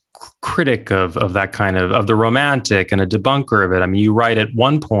the critic of that kind of the romantic and a debunker of it. I mean, you write at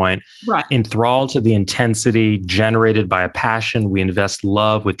one point, right, enthralled to the intensity generated by a passion, we invest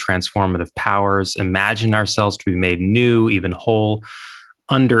love with transformative powers, imagine ourselves to be made new, even whole,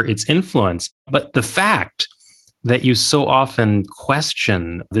 under its influence. But the fact that you so often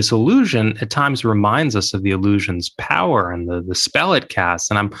question this illusion at times reminds us of the illusion's power and the spell it casts.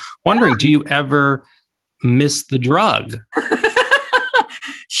 And I'm wondering, do you ever miss the drug?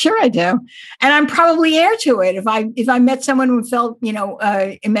 Sure, I do, and I'm probably heir to it. If I met someone who felt,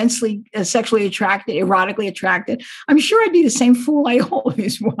 immensely sexually attracted, erotically attracted, I'm sure I'd be the same fool I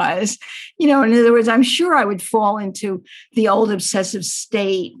always was. In other words, I'm sure I would fall into the old obsessive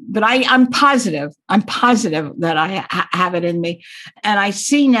state. But I'm positive. I'm positive that I have it in me, and I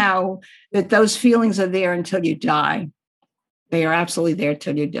see now that those feelings are there until you die. They are absolutely there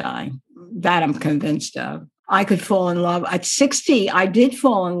till you die. That I'm convinced of. I could fall in love. At 60, I did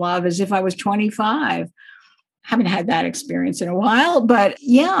fall in love as if I was 25. Haven't had that experience in a while, but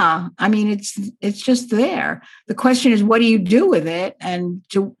yeah, I mean, it's just there. The question is, what do you do with it? And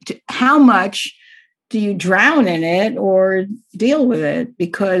how much do you drown in it or deal with it?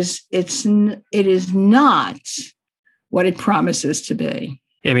 Because it is not what it promises to be.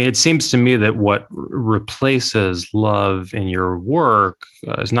 I mean, it seems to me that what replaces love in your work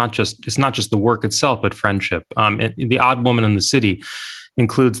is not just the work itself, but friendship. The Odd Woman in the City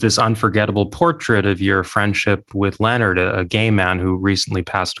includes this unforgettable portrait of your friendship with Leonard, a gay man who recently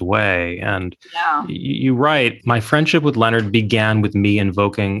passed away. And you write, my friendship with Leonard began with me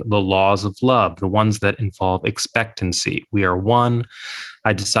invoking the laws of love, the ones that involve expectancy. We are one.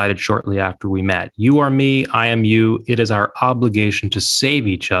 I decided shortly after we met. You are me, I am you. It is our obligation to save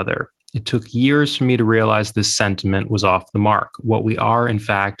each other. It took years for me to realize this sentiment was off the mark. What we are, in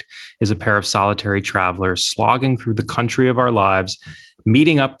fact, is a pair of solitary travelers slogging through the country of our lives,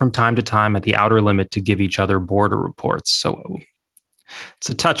 meeting up from time to time at the outer limit to give each other border reports. So it's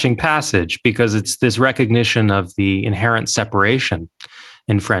a touching passage because it's this recognition of the inherent separation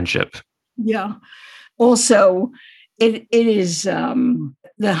in friendship. Yeah. Also, it is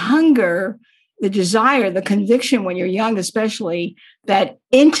the hunger, the desire, the conviction when you're young, especially, that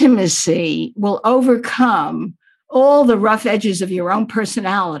intimacy will overcome all the rough edges of your own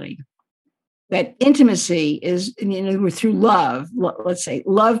personality. That intimacy is, through love. Let's say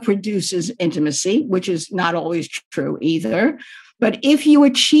love produces intimacy, which is not always true either. But if you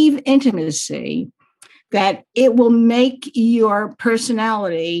achieve intimacy, that it will make your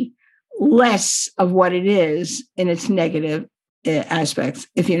personality less of what it is in its negative aspects,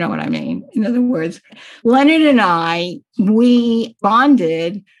 if you know what I mean. In other words, Leonard and I, we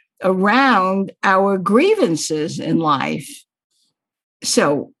bonded around our grievances in life.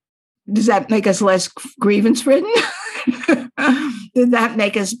 So does that make us less grievance-ridden? Did that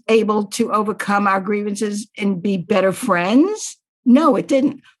make us able to overcome our grievances and be better friends? No, it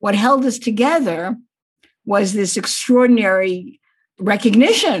didn't. What held us together was this extraordinary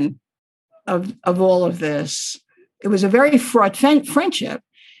recognition of all of this. It was a very fraught friendship.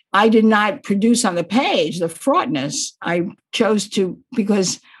 I did not produce on the page the fraughtness. I chose to,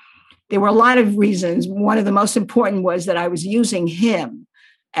 because there were a lot of reasons. One of the most important was that I was using him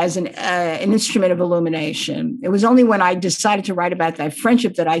as an instrument of illumination. It was only when I decided to write about that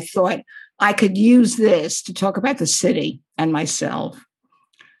friendship that I thought I could use this to talk about the city and myself.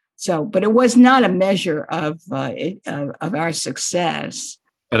 So, but it was not a measure of our success.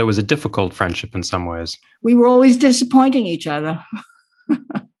 But it was a difficult friendship in some ways. We were always disappointing each other.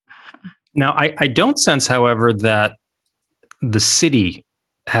 Now, I don't sense, however, that the city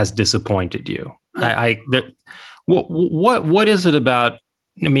has disappointed you. What is it about?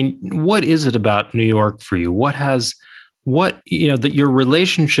 I mean, what is it about New York for you? That your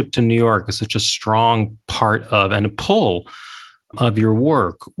relationship to New York is such a strong part of and a pull of your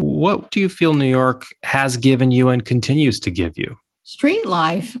work. What do you feel New York has given you and continues to give you? Street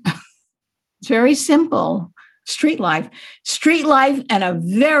life. It's very simple. Street life, and a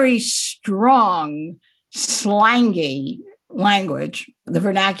very strong, slangy language. The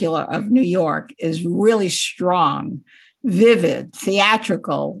vernacular of New York is really strong, vivid,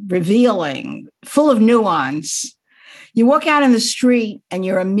 theatrical, revealing, full of nuance. You walk out in the street and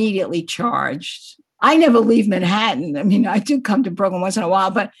you're immediately charged. I never leave Manhattan. I mean, I do come to Brooklyn once in a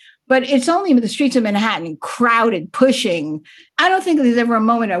while, but it's only the streets of Manhattan, crowded, pushing. I don't think there's ever a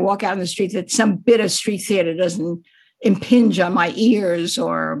moment I walk out in the street that some bit of street theater doesn't impinge on my ears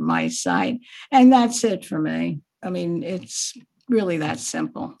or my sight. And that's it for me. I mean, it's really that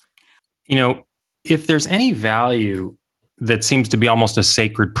simple. If there's any value that seems to be almost a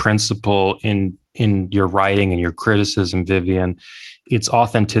sacred principle in your writing and your criticism, Vivian, it's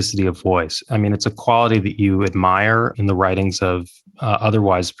authenticity of voice. I mean, it's a quality that you admire in the writings of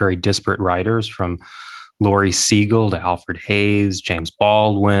otherwise very disparate writers, from Laurie Siegel to Alfred Hayes, James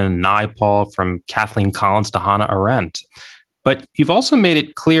Baldwin, Naipaul, from Kathleen Collins to Hannah Arendt. But you've also made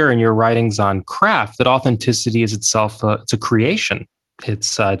it clear in your writings on craft that authenticity is itself it's a creation.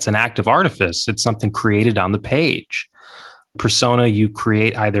 It's an act of artifice. It's something created on the page. Persona you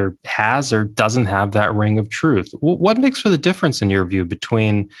create either has or doesn't have that ring of truth. What makes for the difference in your view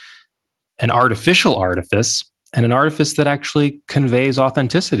between an artificial artifice and an artifice that actually conveys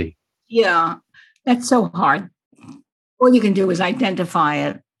authenticity? Yeah, that's so hard. All you can do is identify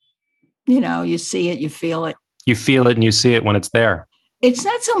it. You see it, you feel it. You feel it and you see it when it's there. It's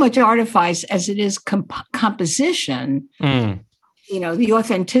not so much artifice as it is composition. The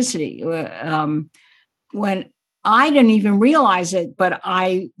authenticity. When I didn't even realize it, but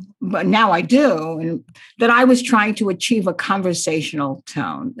now I do, and that I was trying to achieve a conversational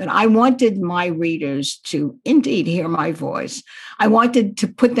tone, that I wanted my readers to indeed hear my voice. I wanted to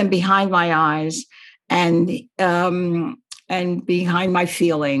put them behind my eyes and behind my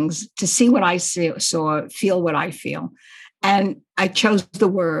feelings, to see what I saw, feel what I feel. And I chose the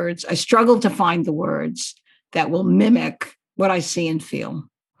words. I struggled to find the words that will mimic what I see and feel.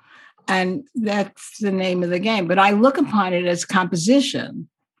 And that's the name of the game. But I look upon it as composition.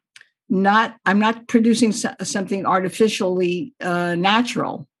 I'm not producing something artificially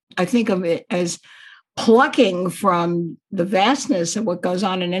natural. I think of it as plucking from the vastness of what goes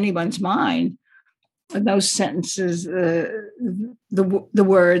on in anyone's mind. Those sentences, the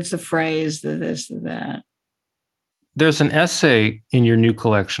words, the phrase, the this, the that. There's an essay in your new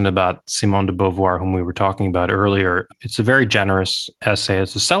collection about Simone de Beauvoir, whom we were talking about earlier. It's a very generous essay.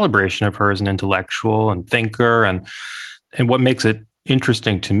 It's a celebration of her as an intellectual and thinker. And what makes it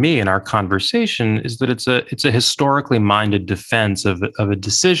interesting to me in our conversation is that it's a historically minded defense of a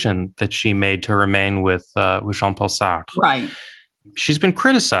decision that she made to remain with Jean-Paul Sartre. Right. She's been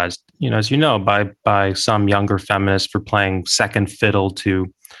criticized, as you know, by some younger feminists for playing second fiddle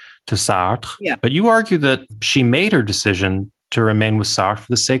to Sartre. Yeah. But you argue that she made her decision to remain with Sartre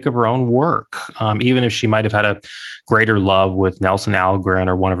for the sake of her own work, even if she might have had a greater love with Nelson Algren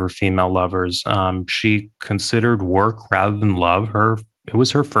or one of her female lovers. She considered work rather than love it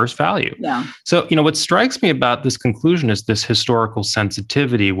was her first value. Yeah. So, what strikes me about this conclusion is this historical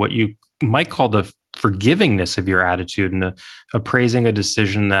sensitivity, what you might call the forgivingness of your attitude, and the appraising a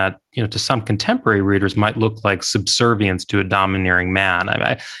decision that, to some contemporary readers might look like subservience to a domineering man.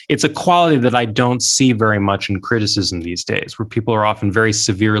 It's a quality that I don't see very much in criticism these days, where people are often very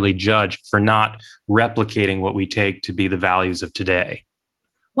severely judged for not replicating what we take to be the values of today.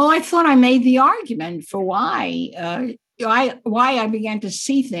 Well, I thought I made the argument for why I began to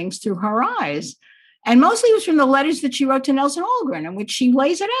see things through her eyes. And mostly it was from the letters that she wrote to Nelson Algren, in which she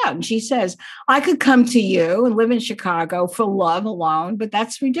lays it out. And she says, I could come to you and live in Chicago for love alone, but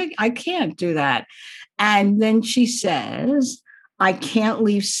that's ridiculous. I can't do that. And then she says, I can't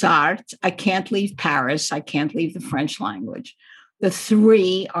leave Sartre. I can't leave Paris. I can't leave the French language. The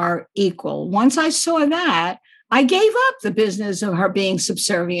three are equal. Once I saw that, I gave up the business of her being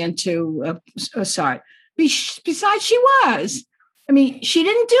subservient to Sartre. Besides, she was. I mean, she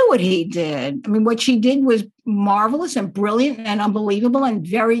didn't do what he did. I mean, what she did was marvelous and brilliant and unbelievable and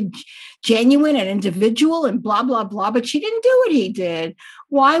very genuine and individual and blah, blah, blah. But she didn't do what he did.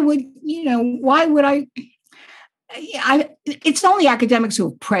 Why would I? It's only academics who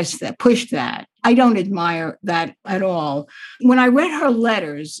have pushed that. I don't admire that at all. When I read her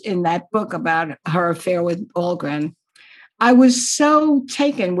letters in that book about her affair with Algren, I was so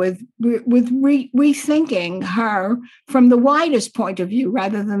taken with rethinking her from the widest point of view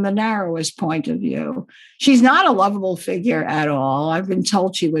rather than the narrowest point of view. She's not a lovable figure at all. I've been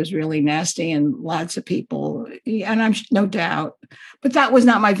told she was really nasty, and lots of people, and I'm no doubt, but that was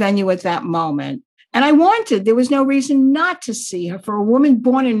not my venue at that moment. And there was no reason not to see her. For a woman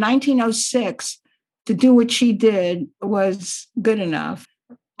born in 1906 to do what she did was good enough.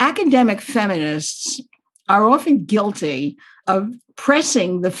 Academic feminists are often guilty of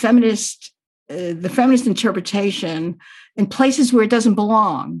pressing the feminist interpretation in places where it doesn't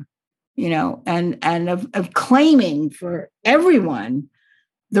belong, and of claiming for everyone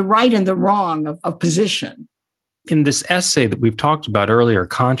the right and the wrong of position. In this essay that we've talked about earlier,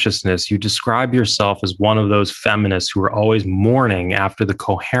 Consciousness, you describe yourself as one of those feminists who were always mourning after the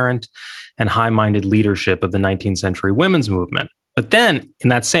coherent and high-minded leadership of the 19th century women's movement. But then in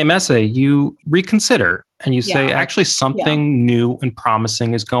that same essay, you reconsider and you say, actually, something new and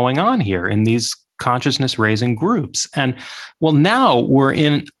promising is going on here in these consciousness raising groups. And well, now we're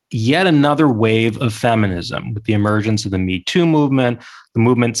in yet another wave of feminism with the emergence of the Me Too movement. The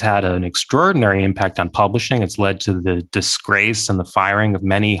movement's had an extraordinary impact on publishing. It's led to the disgrace and the firing of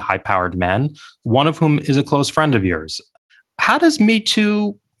many high-powered men, one of whom is a close friend of yours. How does Me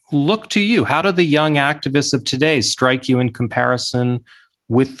Too look to you? How do the young activists of today strike you in comparison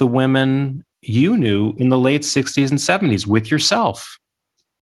with the women you knew in the late 60s and 70s, with yourself?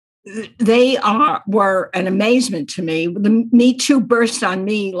 They were an amazement to me. The Me Too burst on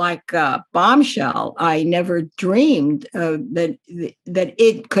me like a bombshell. I never dreamed that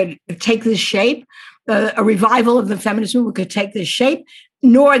it could take this shape. A revival of the feminist movement could take this shape,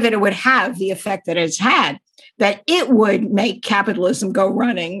 nor that it would have the effect that it's had, that it would make capitalism go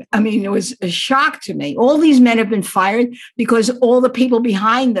running. I mean, it was a shock to me. All these men have been fired because all the people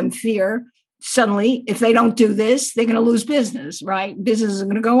behind them fear suddenly, if they don't do this, they're going to lose business, right? Business is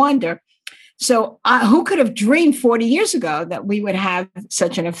going to go under. So who could have dreamed 40 years ago that we would have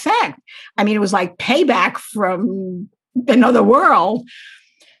such an effect? I mean, it was like payback from another world.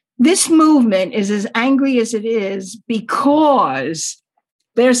 This movement is as angry as it is because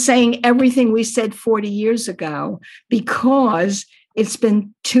they're saying everything we said 40 years ago, because it's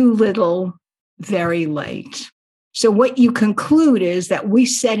been too little, very late. So what you conclude is that we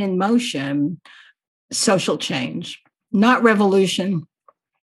set in motion social change, not revolution,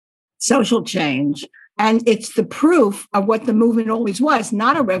 social change. And it's the proof of what the movement always was,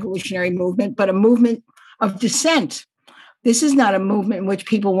 not a revolutionary movement, but a movement of dissent. This is not a movement in which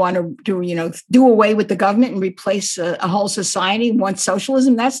people want to do away with the government and replace a whole society, want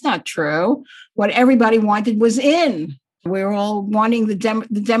socialism. That's not true. What everybody wanted was in. We're all wanting the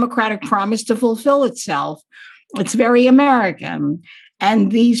democratic promise to fulfill itself. It's very American.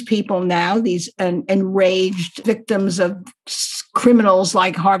 And these people now, these enraged victims of criminals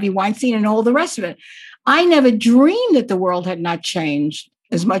like Harvey Weinstein and all the rest of it, I never dreamed that the world had not changed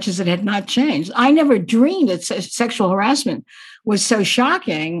as much as it had not changed. I never dreamed that sexual harassment was so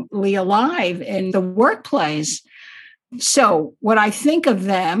shockingly alive in the workplace. So what I think of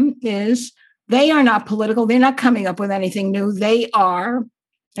them is they are not political. They're not coming up with anything new. They are,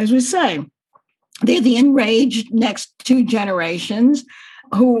 as we say, they're the enraged next two generations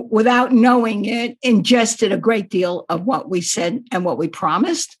who, without knowing it, ingested a great deal of what we said and what we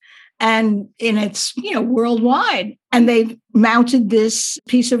promised. And it's, worldwide. And they've mounted this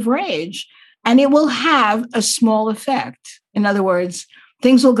piece of rage, and it will have a small effect. In other words,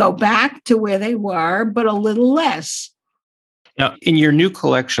 things will go back to where they were, but a little less. Now, in your new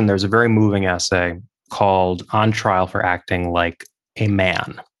collection, there's a very moving essay called On Trial for Acting Like a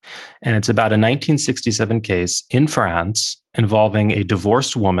Man. And it's about a 1967 case in France involving a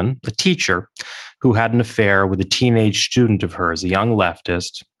divorced woman, a teacher, who had an affair with a teenage student of hers, a young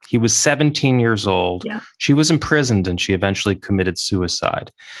leftist. He was 17 years old. Yeah. She was imprisoned and she eventually committed suicide.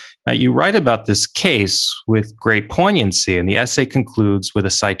 Now, you write about this case with great poignancy, and the essay concludes with a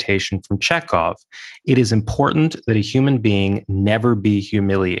citation from Chekhov. It is important that a human being never be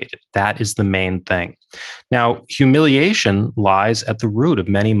humiliated. That is the main thing. Now, humiliation lies at the root of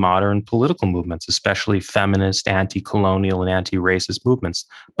many modern political movements, especially feminist, anti-colonial, and anti-racist movements,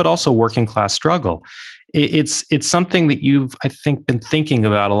 but also working class struggle. It's something that you've, I think, been thinking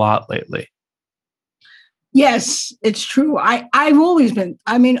about a lot lately. Yes, it's true. I always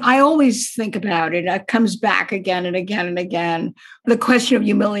think about it. It comes back again and again and again. The question of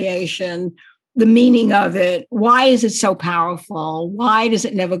humiliation, the meaning of it. Why is it so powerful? Why does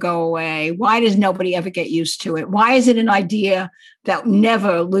it never go away? Why does nobody ever get used to it? Why is it an idea that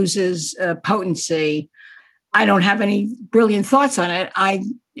never loses potency? I don't have any brilliant thoughts on it.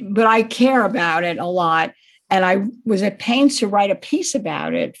 But I care about it a lot. And I was at pains to write a piece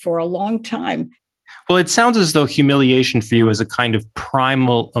about it for a long time. Well, it sounds as though humiliation for you is a kind of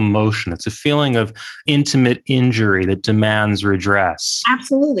primal emotion. It's a feeling of intimate injury that demands redress.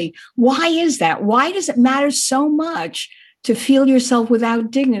 Absolutely. Why is that? Why does it matter so much to feel yourself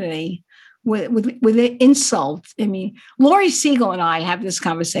without dignity, with insult? I mean, Laurie Siegel and I have this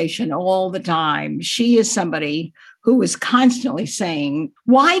conversation all the time. She is somebody who is constantly saying,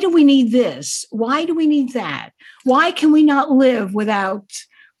 why do we need this? Why do we need that? Why can we not live without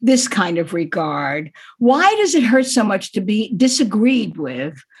this kind of regard? Why does it hurt so much to be disagreed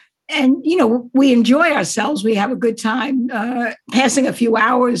with? And, we enjoy ourselves. We have a good time passing a few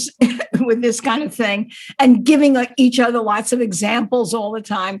hours with this kind of thing and giving each other lots of examples all the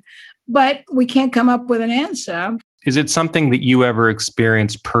time. But we can't come up with an answer. Is it something that you ever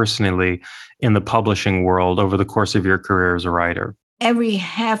experienced personally in the publishing world over the course of your career as a writer? Every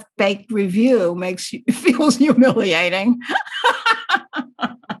half-baked review feels humiliating.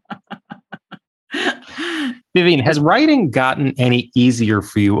 Vivian, has writing gotten any easier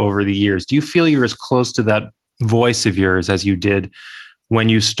for you over the years? Do you feel you're as close to that voice of yours as you did when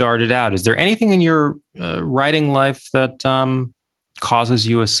you started out? Is there anything in your writing life that causes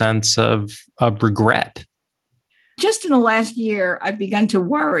you a sense of regret? Just in the last year, I've begun to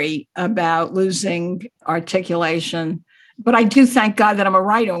worry about losing articulation. But I do thank God that I'm a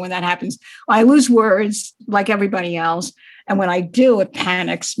writer when that happens. I lose words like everybody else. And when I do, it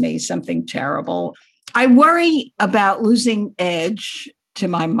panics me, something terrible. I worry about losing edge to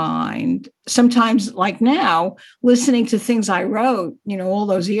my mind. Sometimes, like now, listening to things I wrote, all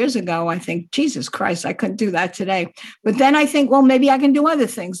those years ago, I think, Jesus Christ, I couldn't do that today. But then I think, well, maybe I can do other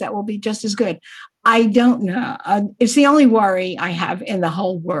things that will be just as good. I don't know. It's the only worry I have in the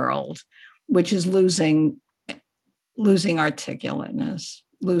whole world, which is losing articulateness,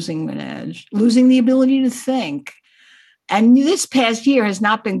 losing an edge, losing the ability to think. And this past year has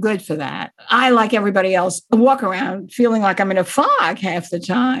not been good for that. I, like everybody else, walk around feeling like I'm in a fog half the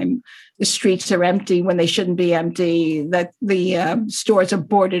time. The streets are empty when they shouldn't be empty. That the stores are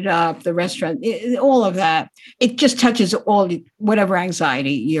boarded up. The restaurant, all of that. It just touches whatever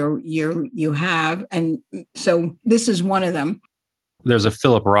anxiety you have, and so this is one of them. There's a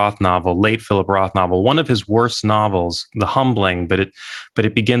Philip Roth novel, late Philip Roth novel, one of his worst novels, The Humbling, but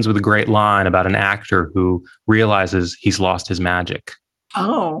it begins with a great line about an actor who realizes he's lost his magic.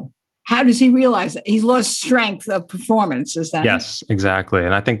 Oh, how does he realize that? He's lost strength of performance, is that? Yes, exactly.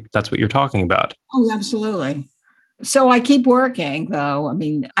 And I think that's what you're talking about. Oh, absolutely. So I keep working, though. I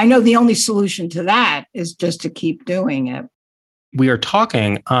mean, I know the only solution to that is just to keep doing it. We are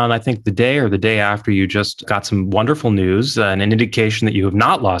talking on, I think, the day or the day after you just got some wonderful news and an indication that you have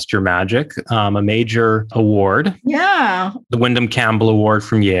not lost your magic, a major award. Yeah. The Wyndham Campbell Award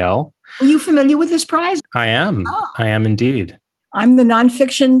from Yale. Are you familiar with this prize? I am. Oh. I am indeed. I'm the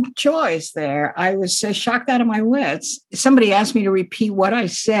nonfiction choice there. I was shocked out of my wits. Somebody asked me to repeat what I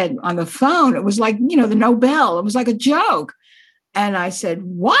said on the phone. It was like, the Nobel. It was like a joke. And I said,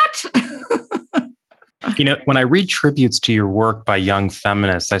 what? When I read tributes to your work by young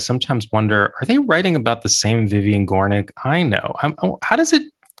feminists, I sometimes wonder, are they writing about the same Vivian Gornick I know? How does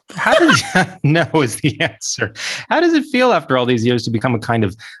no is the answer. How does it feel after all these years to become a kind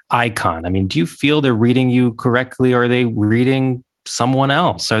of icon? I mean, do you feel they're reading you correctly, or are they reading someone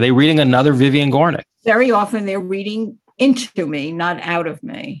else? Are they reading another Vivian Gornick? Very often they're reading into me, not out of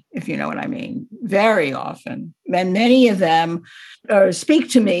me, if you know what I mean. Very often. And many of them speak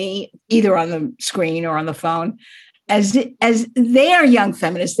to me either on the screen or on the phone as they are young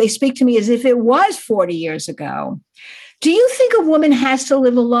feminists. They speak to me as if it was 40 years ago. Do you think a woman has to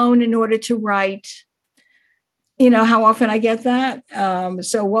live alone in order to write? How often I get that.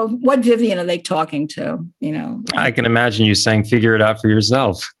 So what Vivian are they talking to? I can imagine you saying, figure it out for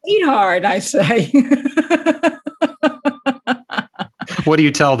yourself. Sweetheart, I say. What do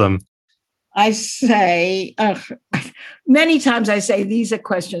you tell them? I say, many times I say, these are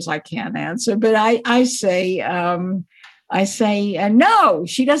questions I can't answer, but I say, no,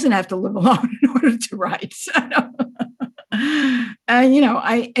 she doesn't have to live alone in order to write. And,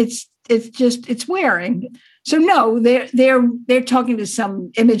 it's wearing. So no, they're talking to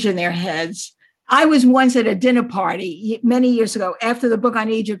some image in their heads. I was once at a dinner party many years ago after the book on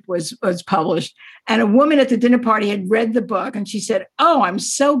Egypt was published, and a woman at the dinner party had read the book, and she said, "Oh, I'm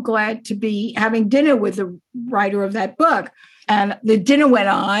so glad to be having dinner with the writer of that book." And the dinner went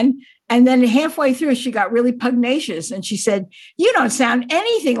on, and then halfway through, she got really pugnacious, and she said, "You don't sound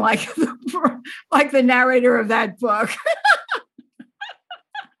anything like the narrator of that book."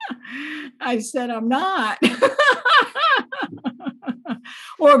 I said, "I'm not."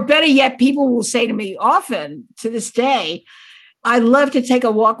 Or better yet, people will say to me often to this day, I'd love to take a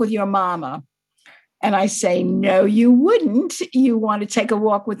walk with your mama. And I say, no, you wouldn't. You want to take a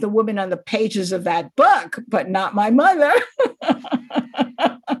walk with the woman on the pages of that book, but not my mother.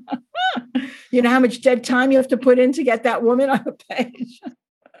 You know how much dead time you have to put in to get that woman on the page?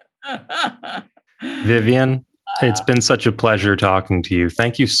 Vivian, it's been such a pleasure talking to you.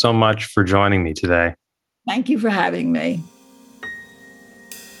 Thank you so much for joining me today. Thank you for having me.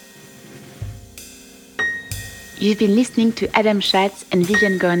 You've been listening to Adam Schatz and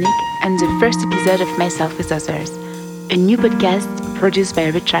Vivian Gornick on the first episode of Myself with Others, a new podcast produced by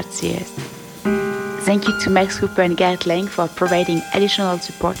Richard Sears. Thank you to Max Cooper and Garrett Lang for providing additional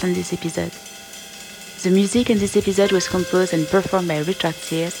support on this episode. The music in this episode was composed and performed by Richard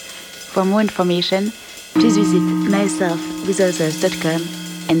Sears. For more information, please visit myselfwithothers.com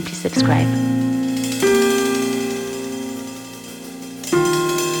and please subscribe.